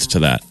some truth to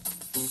that.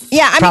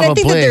 Yeah, I mean, I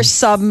think that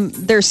Probably.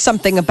 there's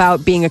something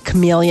about being a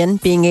chameleon,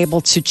 being able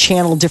to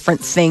channel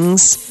different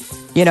things.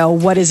 You know,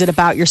 what is it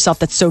about yourself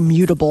that's so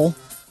mutable?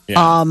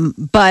 Yeah.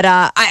 But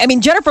I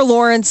mean, Jennifer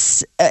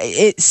Lawrence,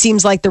 it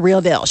seems like the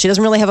real deal. She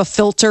doesn't really have a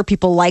filter.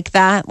 People like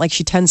that. Like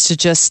she tends to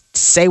just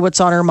say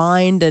what's on her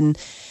mind. And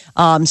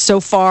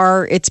so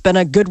far, it's been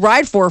a good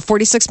ride for her.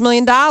 $46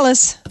 million And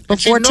she's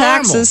before normal.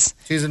 taxes.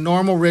 She's a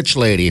normal rich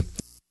lady.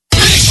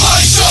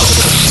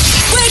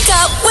 Wake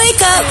up,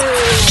 wake up.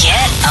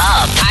 Get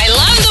up. I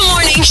love the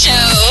morning show.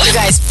 You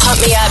guys pump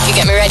me up. You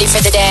get me ready for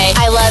the day.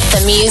 I love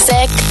the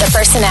music, the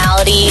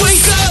personality.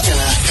 Wake up!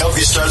 Gonna help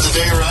you start the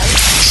day right.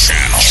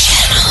 Channel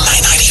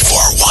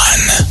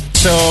 94.1.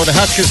 So the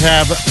Huskers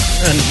have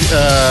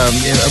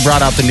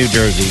brought out the new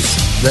jerseys,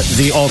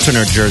 the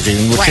alternate jersey,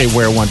 which they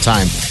wear one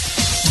time.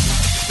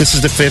 This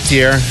is the 5th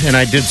year, and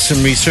I did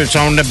some research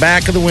on the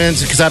back of the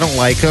wins because I don't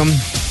like them.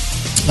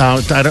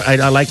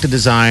 I like the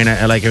design.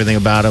 I like everything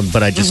about them,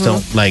 but I just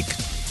don't like.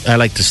 I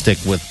like to stick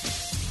with.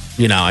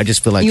 I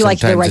just feel like You like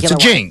the sometimes it's a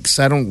regular one. jinx.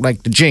 I don't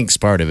like the jinx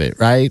part of it,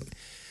 right?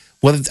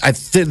 Well,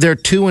 they're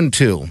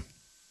 2-2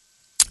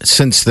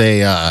 since they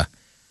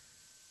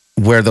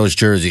wear those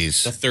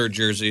jerseys. The third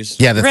jerseys.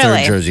 Yeah, the Really?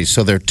 third jersey.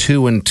 So they're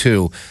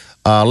 2-2.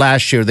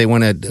 Last year they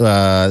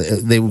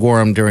they wore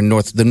them during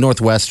the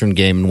Northwestern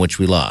game in which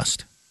we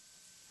lost.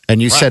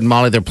 And you said,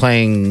 Molly, they're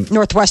playing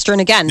Northwestern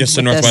again. Just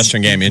the with this.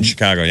 Northwestern game in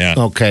Chicago, yeah.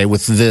 okay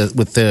with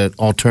the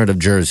alternative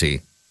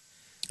jersey.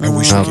 I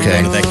wish we could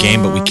Okay. go to that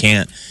game, but we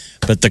can't.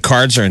 But the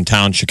Cards are in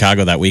town,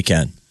 Chicago, that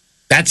weekend.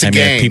 That's a I mean,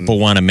 game. if people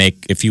want to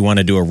if you want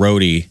to do a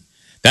roadie,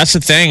 that's the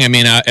thing. I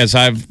mean, as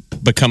I've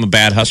become a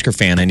bad Husker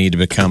fan, I'm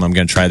going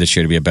to try this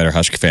year to be a better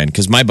Husker fan.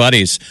 Because my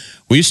buddies,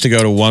 we used to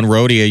go to one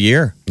roadie a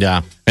year. Yeah,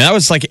 And that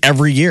was like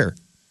every year.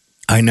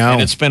 I know.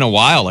 And it's been a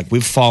while. Like,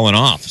 we've fallen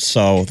off.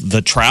 So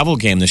the travel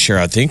game this year,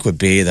 I think, would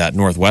be that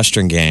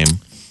Northwestern game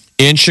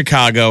in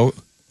Chicago.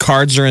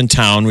 Cards are in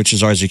town, which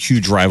is always a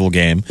huge rival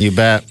game. You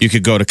bet. You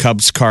could go to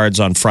Cubs Cards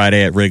on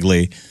Friday at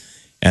Wrigley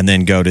and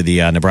then go to the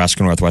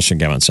Nebraska Northwestern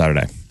game on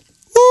Saturday.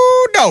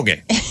 Woo,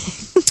 doggy.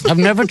 I've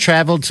never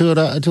traveled to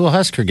a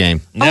Husker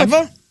game.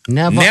 Never?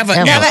 Never, Never,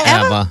 ever, never,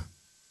 ever.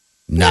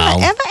 No.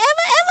 Ever.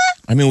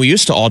 I mean, we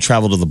used to all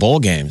travel to the bowl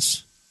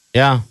games.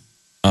 Yeah.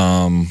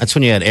 That's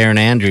when you had Aaron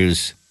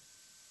Andrews.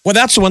 Well,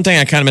 that's the one thing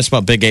I kind of miss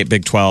about Big 8,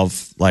 Big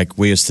 12. Like,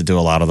 we used to do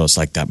a lot of those.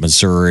 Like, that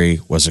Missouri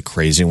was a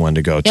crazy one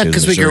to go to. Yeah, the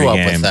because we grew Missouri up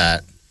game. with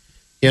that.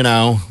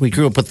 We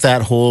grew up with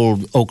that whole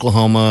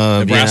Oklahoma,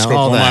 Nebraska,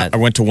 all Oklahoma. that. I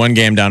went to one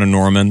game down in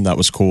Norman. That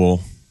was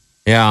cool.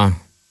 Yeah.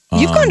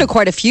 You've gone to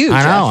quite a few.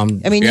 I know,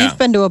 Jeff. I mean, yeah. you've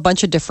been to a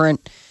bunch of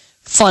different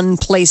fun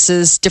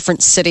places,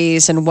 different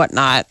cities, and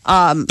whatnot.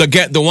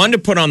 The one to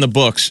put on the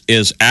books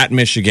is at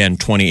Michigan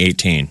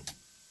 2018.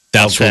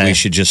 That's what Okay. we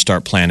should just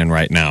start planning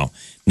right now.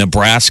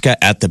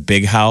 Nebraska at the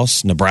Big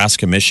House,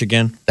 Nebraska,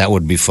 Michigan. That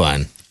would be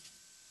fun.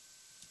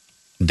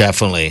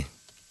 Definitely.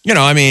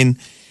 I mean,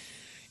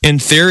 in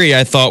theory,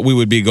 I thought we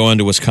would be going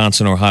to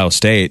Wisconsin, Ohio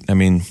State. I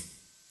mean,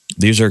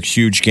 these are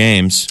huge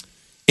games.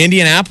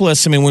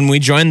 Indianapolis, I mean, when we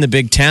joined the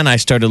Big Ten, I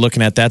started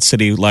looking at that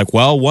city like,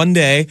 well, one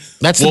day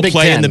That's the we'll Big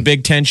play in Ten. the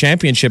Big Ten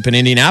championship in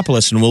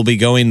Indianapolis and we'll be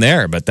going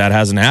there, but that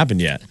hasn't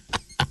happened yet.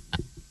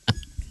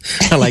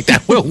 I like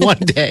that. Well, one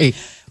day.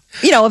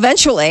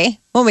 Eventually,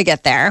 when we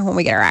get there, when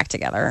we get our act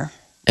together.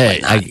 Hey,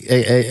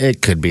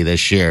 it could be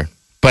this year.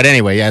 But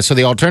anyway, yeah, so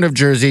the alternative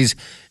jerseys,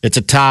 it's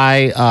a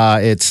tie.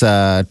 It's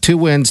 2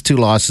 wins, 2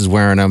 losses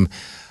wearing them.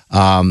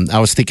 I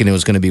was thinking it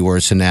was going to be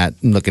worse than that.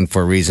 I'm looking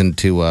for a reason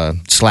to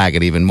slag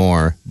it even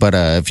more. But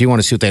if you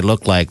want to see what they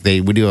look like,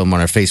 we do them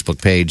on our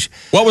Facebook page.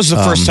 What was the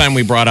first time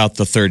we brought out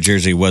the third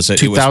jersey? Was it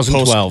 2012. It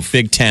was post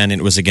Big Ten and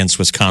it was against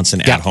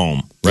Wisconsin at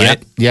home,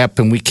 right? Yep,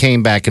 and we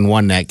came back and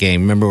won that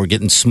game. Remember, we're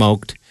getting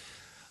smoked.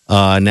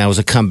 And that was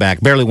a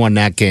comeback. Barely won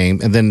that game.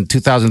 And then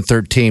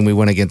 2013, we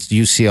went against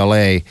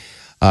UCLA.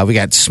 We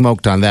got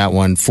smoked on that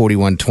one,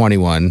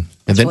 41-21.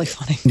 That's really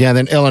funny. Yeah,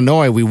 then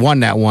Illinois, we won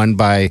that one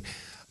by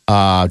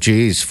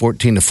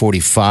 14 to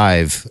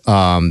 45.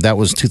 That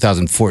was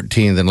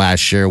 2014. Then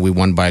last year we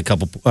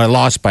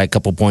lost by a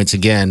couple points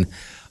again,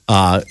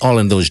 all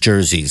in those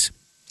jerseys.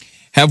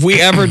 Have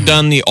we ever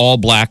done the all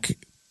black?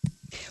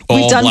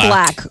 We've done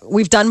black.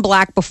 We've done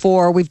black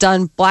before. We've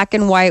done black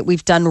and white.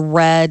 We've done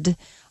red.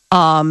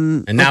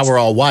 And now we're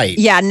all white.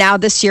 Yeah, now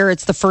this year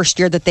it's the first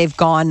year that they've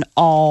gone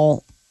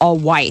all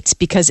white,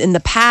 because in the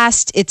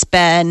past it's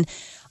been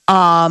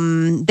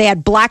they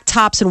had black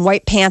tops and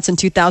white pants in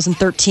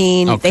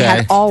 2013. Okay. They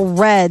had all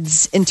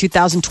reds in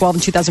 2012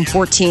 and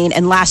 2014,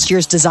 and last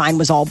year's design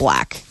was all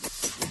black.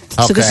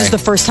 So this is the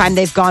first time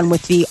they've gone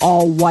with the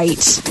all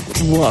white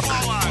look.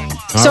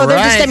 So they're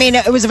just, I mean,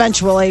 it was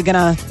eventually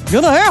gonna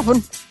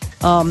happen.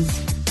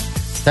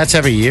 That's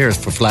every year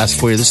for the last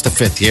 4 years. This is the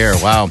 5th year.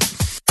 Wow.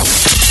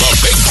 The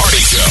Big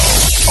Party Show.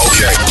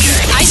 Okay.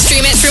 I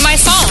stream it through my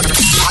phone.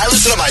 I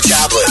listen to my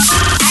tablet.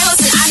 I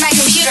listen on my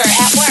computer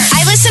at work.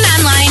 I listen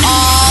online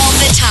all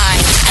the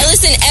time. I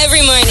listen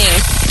every morning.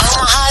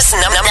 Omaha's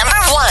number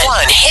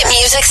one hit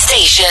music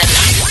station.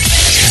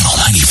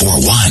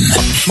 Channel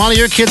 94.1. Molly,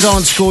 your kids all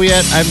in school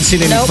yet? I haven't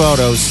seen any Nope.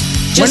 photos.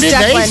 Just when did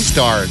Declan. they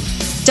start?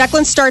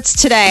 Declan starts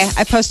today.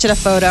 I posted a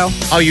photo.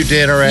 Oh, you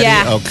did already?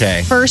 Yeah.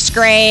 Okay. First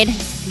grade.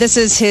 This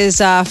is his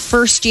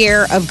first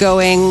year of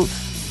going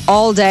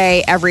all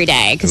day, every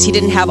day, because he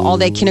didn't have all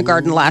day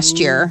kindergarten last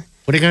year.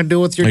 What are you going to do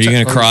with your Are you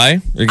going to cry?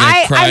 Are you going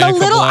to cry in a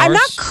couple hours? I'm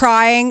not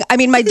crying. I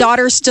mean, my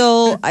daughter's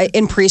still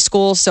in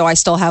preschool, so I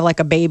still have like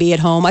a baby at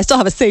home. I still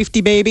have a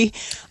safety baby.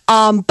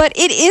 But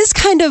it is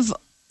kind of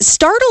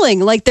startling.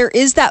 Like, there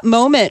is that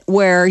moment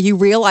where you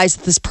realize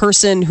that this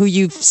person who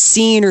you've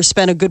seen or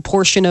spent a good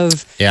portion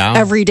of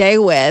every day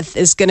with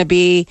is going to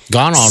be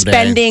gone all day,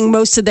 spending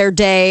most of their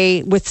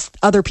day with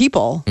other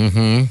people.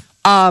 Mm-hmm.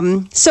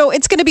 So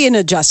it's going to be an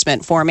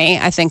adjustment for me,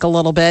 I think, a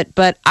little bit.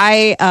 But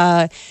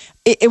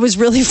it was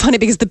really funny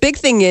because the big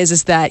thing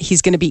is that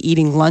he's going to be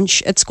eating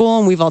lunch at school,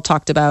 and we've all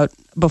talked about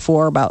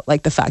before about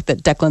like the fact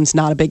that Declan's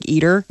not a big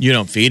eater. You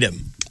don't feed him.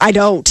 I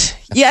don't.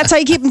 Yeah, that's how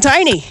you keep him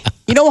tiny.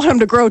 You don't want him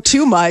to grow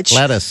too much.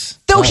 Lettuce.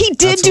 Though he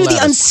did do the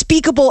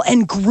unspeakable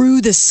and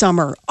grew this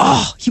summer.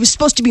 Oh, he was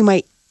supposed to be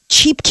my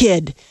cheap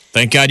kid.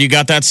 Thank God you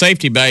got that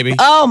safety, baby.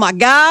 Oh, my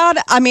God.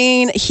 I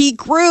mean, he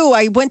grew.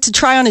 I went to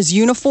try on his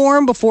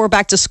uniform before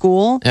back to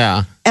school.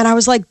 Yeah. And I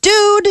was like,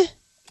 dude,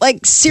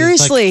 like,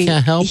 seriously. Like,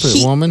 can't help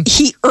it, woman.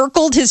 He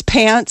urkled his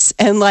pants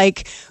and,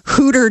 like,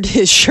 hootered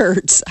his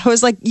shirts. I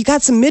was like, you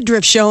got some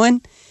midriff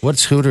showing.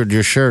 What's hootered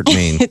your shirt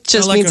mean? It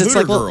just like means a it's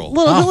like a hooter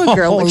little hooter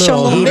girl. Like showing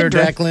a little hooter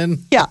midriff.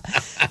 Declan. Yeah,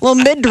 little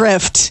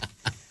midriff.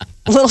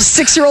 Little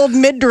 6-year-old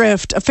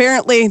midriff.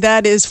 Apparently,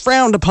 that is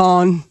frowned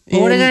upon.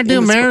 Well, what are you going to do?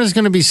 Meredith's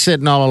going to be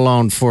sitting all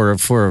alone for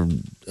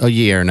a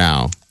year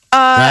now,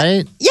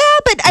 right? Yeah,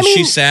 but I mean, Is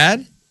she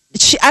sad?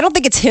 I don't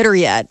think it's hit her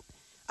yet.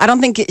 I don't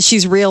think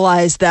she's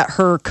realized that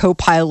her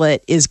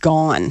co-pilot is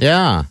gone.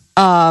 Yeah.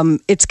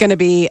 It's going to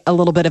be a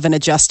little bit of an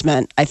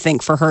adjustment, I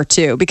think, for her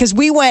too, because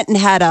we went and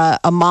had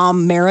a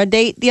mom Mara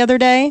date the other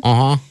day.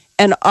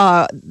 And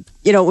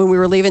you know, when we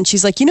were leaving,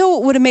 she's like, you know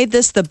what would have made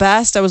this the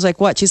best? I was like,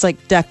 what? She's like,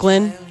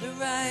 Declan.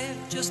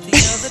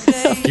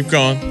 Keep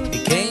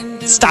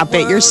going. Stop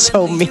it! You're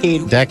so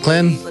mean.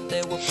 Declan.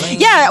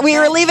 Yeah, we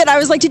were leaving. I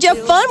was like, did you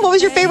have fun? What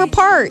was your favorite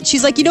part?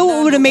 She's like, you know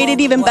what would have made it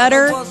even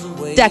better?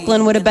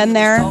 Declan would have been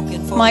there.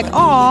 I'm like,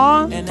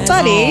 aw,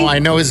 buddy. Oh, I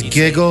know his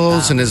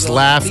giggles and his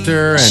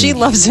laughter. And She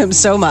loves him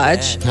so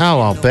much. Oh,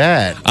 I'll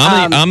bet.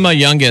 I'm a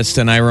youngest,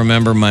 and I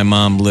remember my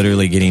mom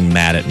literally getting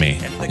mad at me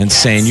and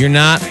saying, "You're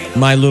not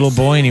my little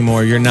boy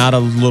anymore. You're not a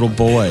little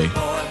boy."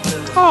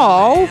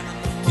 Oh.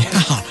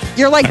 Yeah.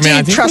 You're like, I mean, I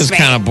dude, think it trust was me.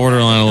 kind of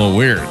borderline a little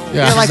weird.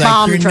 Yeah. You're like, She's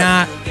Mom,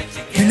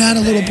 you're not a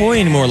little boy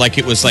anymore. Like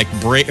it was like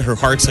her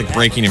heart's like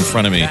breaking in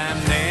front of me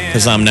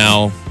because I'm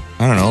now,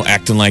 I don't know, not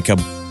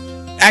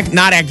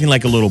acting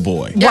like a little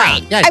boy.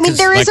 Right. Yeah, I mean,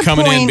 there Like is a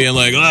coming in point. and being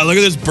like, oh, look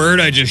at this bird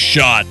I just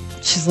shot.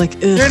 She's like,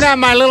 ugh. You're not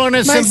my little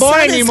innocent boy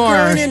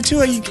anymore.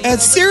 into a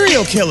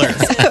serial killer.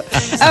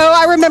 Oh,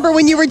 I remember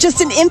when you were just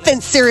an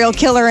infant serial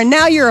killer, and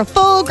now you're a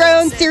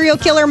full-grown serial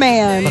killer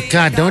man. But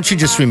God, don't you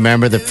just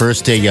remember the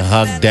first day you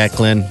hugged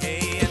Declan?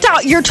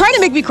 You're trying to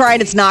make me cry,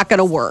 and it's not going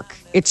to work.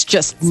 It's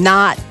just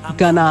not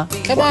gonna.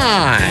 Come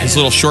on. His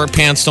little short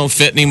pants don't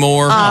fit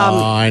anymore. Oh,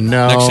 I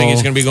know. Next thing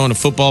he's going to be going to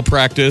football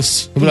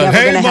practice. He'll be like, Never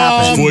hey, gonna Mom.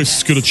 happen. His voice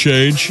is going to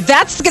change.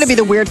 That's going to be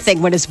the weird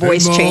thing when his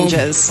voice Mom.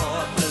 changes.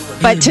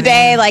 But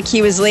today, like,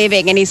 he was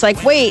leaving, and he's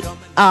like, wait,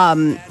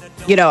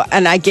 you know,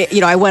 and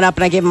I went up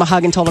and I gave him a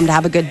hug and told him to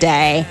have a good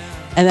day.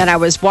 And then I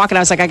was walking. I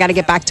was like, I got to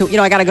get back to,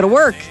 I got to go to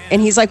work.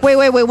 And he's like, wait,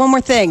 one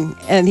more thing.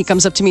 And he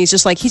comes up to me. He's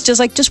just like,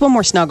 just one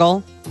more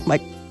snuggle. I'm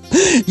like,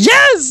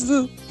 yes,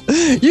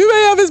 you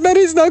may have as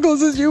many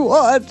snuggles as you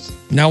want.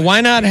 Now,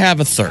 why not have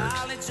a third?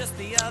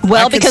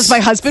 Well, because my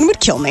husband would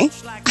kill me.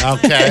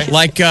 Okay.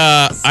 Like,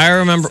 I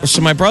remember,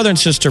 so my brother and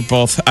sister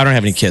both, I don't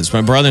have any kids.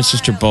 My brother and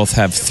sister both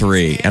have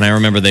 3. And I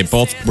remember they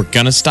both were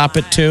going to stop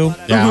at 2.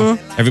 Yeah.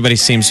 Everybody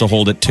seems to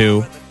hold at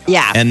 2.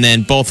 Yeah. And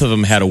then both of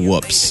them had a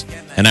whoops.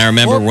 And I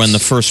remember when the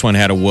first one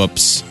had a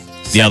whoops,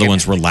 the other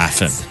ones were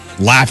laughing.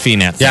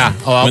 laughing at them.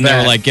 Yeah. Oh, I'll when they were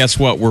bet. like, guess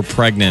what? We're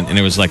pregnant. And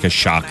it was like a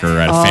shocker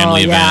at a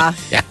family event.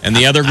 Yeah. And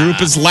the other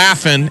group is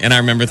laughing. And I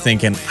remember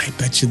thinking, I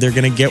bet you they're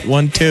going to get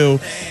one too.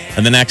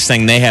 And the next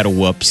thing they had a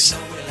whoops.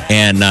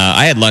 And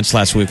I had lunch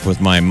last week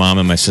with my mom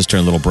and my sister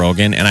and little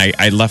Brogan. And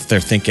I left there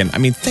thinking, I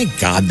mean, thank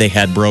God they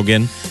had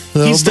Brogan.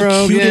 He's the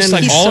Brogan. cutest.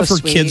 Like He's all so of her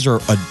sweet. kids are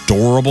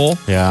adorable.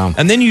 Yeah.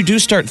 And then you do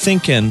start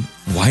thinking,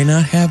 why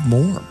not have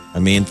more? I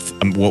mean,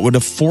 what would a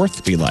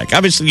fourth be like?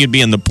 Obviously, you'd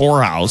be in the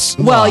poorhouse.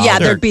 Well, yeah,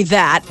 They're- there'd be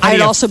that. How do I'd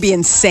you- also be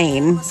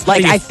insane.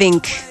 Like, you- I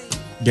think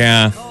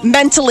Yeah.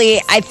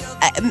 mentally,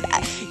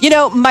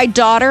 my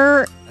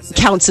daughter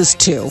counts as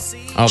 2.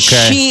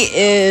 Okay. She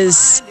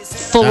is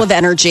full of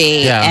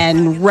energy Yeah.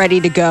 and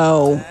ready to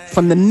go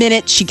from the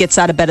minute she gets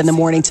out of bed in the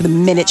morning to the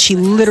minute she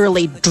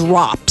literally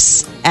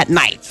drops at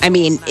night. I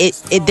mean,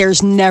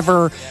 there's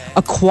never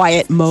a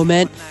quiet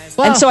moment.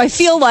 And so I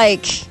feel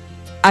like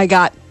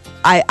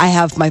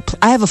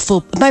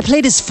my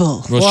plate is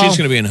full. Well, she's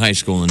going to be in high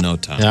school in no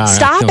time. Yeah,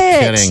 Stop no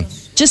it. kidding.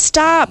 Just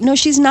stop. No,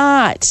 she's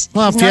not.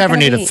 Well, She's if you not ever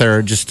gonna need be. a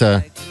third, just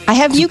I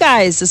have you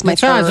guys as my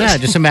third. yeah,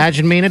 just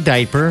imagine me in a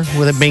diaper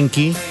with a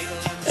binky.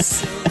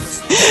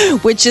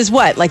 Which is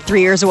what, like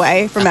 3 years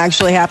away from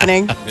actually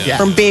happening,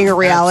 from being a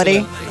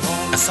reality.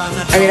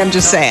 I mean, I'm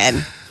just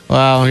saying.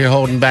 Well, you're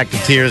holding back the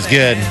tears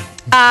good. No,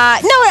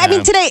 I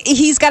mean today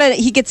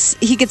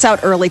he gets out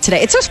early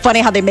today. It's just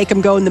funny how they make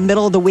him go in the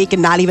middle of the week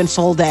and not even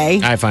full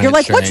day. I find You're it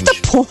like, what's the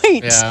strange.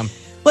 point? Yeah.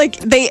 Like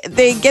they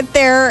get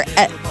there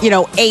at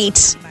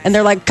 8 and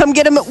they're like, come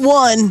get him at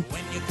 1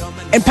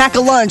 and pack a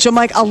lunch. I'm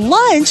like, a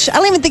lunch? I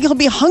don't even think he'll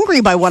be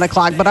hungry by 1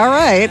 o'clock. But all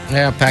right,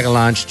 Yeah, pack a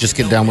lunch. Just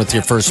get done with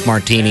your first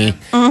martini.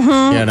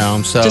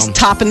 Mm-hmm. So just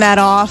topping that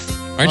off.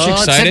 Aren't you Oh,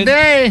 excited?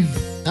 today.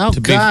 Oh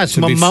To be- gosh,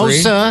 to be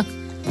mimosa.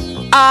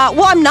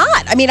 Well, I'm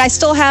not. I mean, I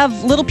still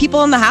have little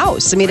people in the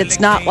house. I mean, it's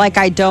not like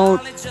I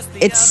don't.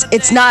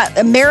 It's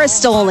not. Mara's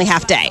still only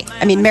half day.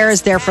 I mean,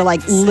 Mara's there for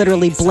like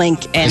literally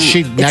blink, and Is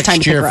she it's time next to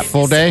pick year her up.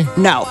 full day?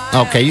 No,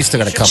 Okay, you still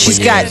got a couple she's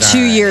years. got 2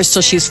 All right. years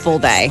till she's full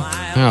day.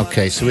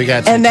 Okay, so we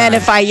got some And then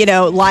time. if I,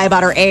 lie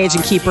about her age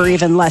and keep her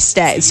even less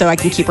day, so I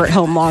can keep her at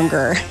home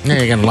longer. Yeah,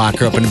 you're going to lock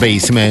her up in the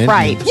basement.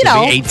 Right.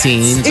 She'll be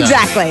 18. so-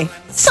 Exactly.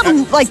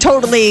 Something like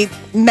totally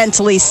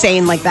mentally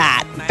sane like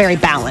that. Very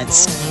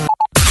balanced.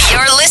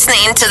 You're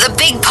listening to the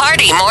Big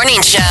Party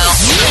Morning Show. Come on!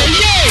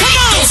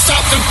 Don't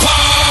stop the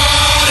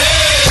party!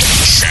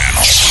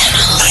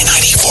 Channel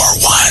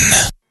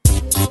 94.1.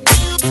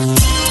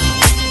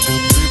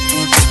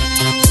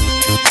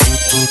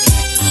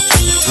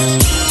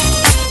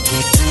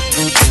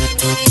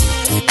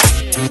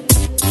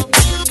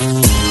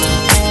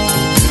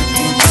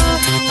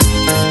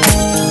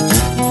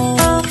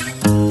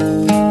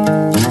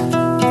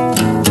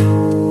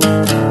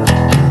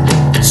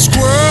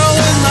 Squirrel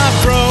in my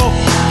fro.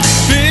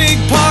 Big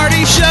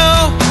party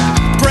show.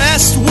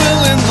 Breast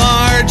will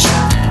enlarge.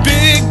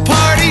 Big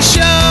party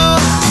show.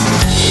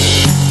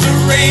 The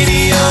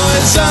radio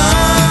is on.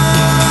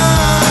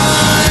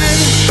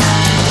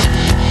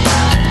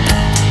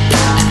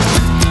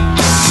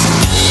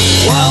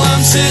 While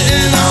I'm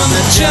sitting on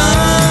the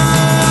john.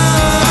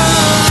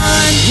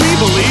 We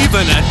believe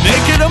in a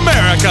naked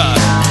America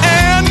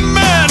and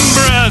man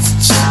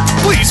breasts.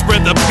 Please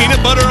spread the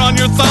peanut butter on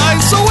your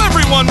thighs so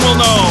everyone will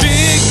know.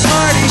 Big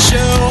party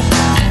show.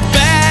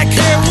 Back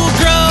hair will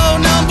grow.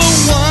 Number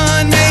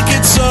one, make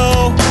it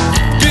so.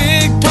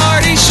 Big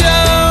party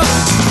show.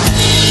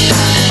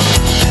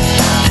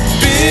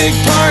 Big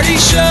party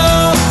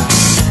show.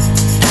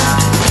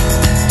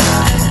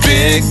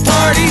 Big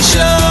party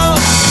show.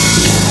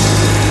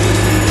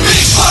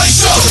 Big Party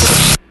Show.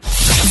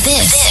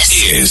 This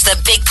is the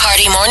Big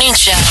Party Morning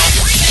Show.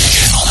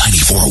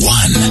 Channel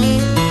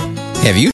 94.1. Have you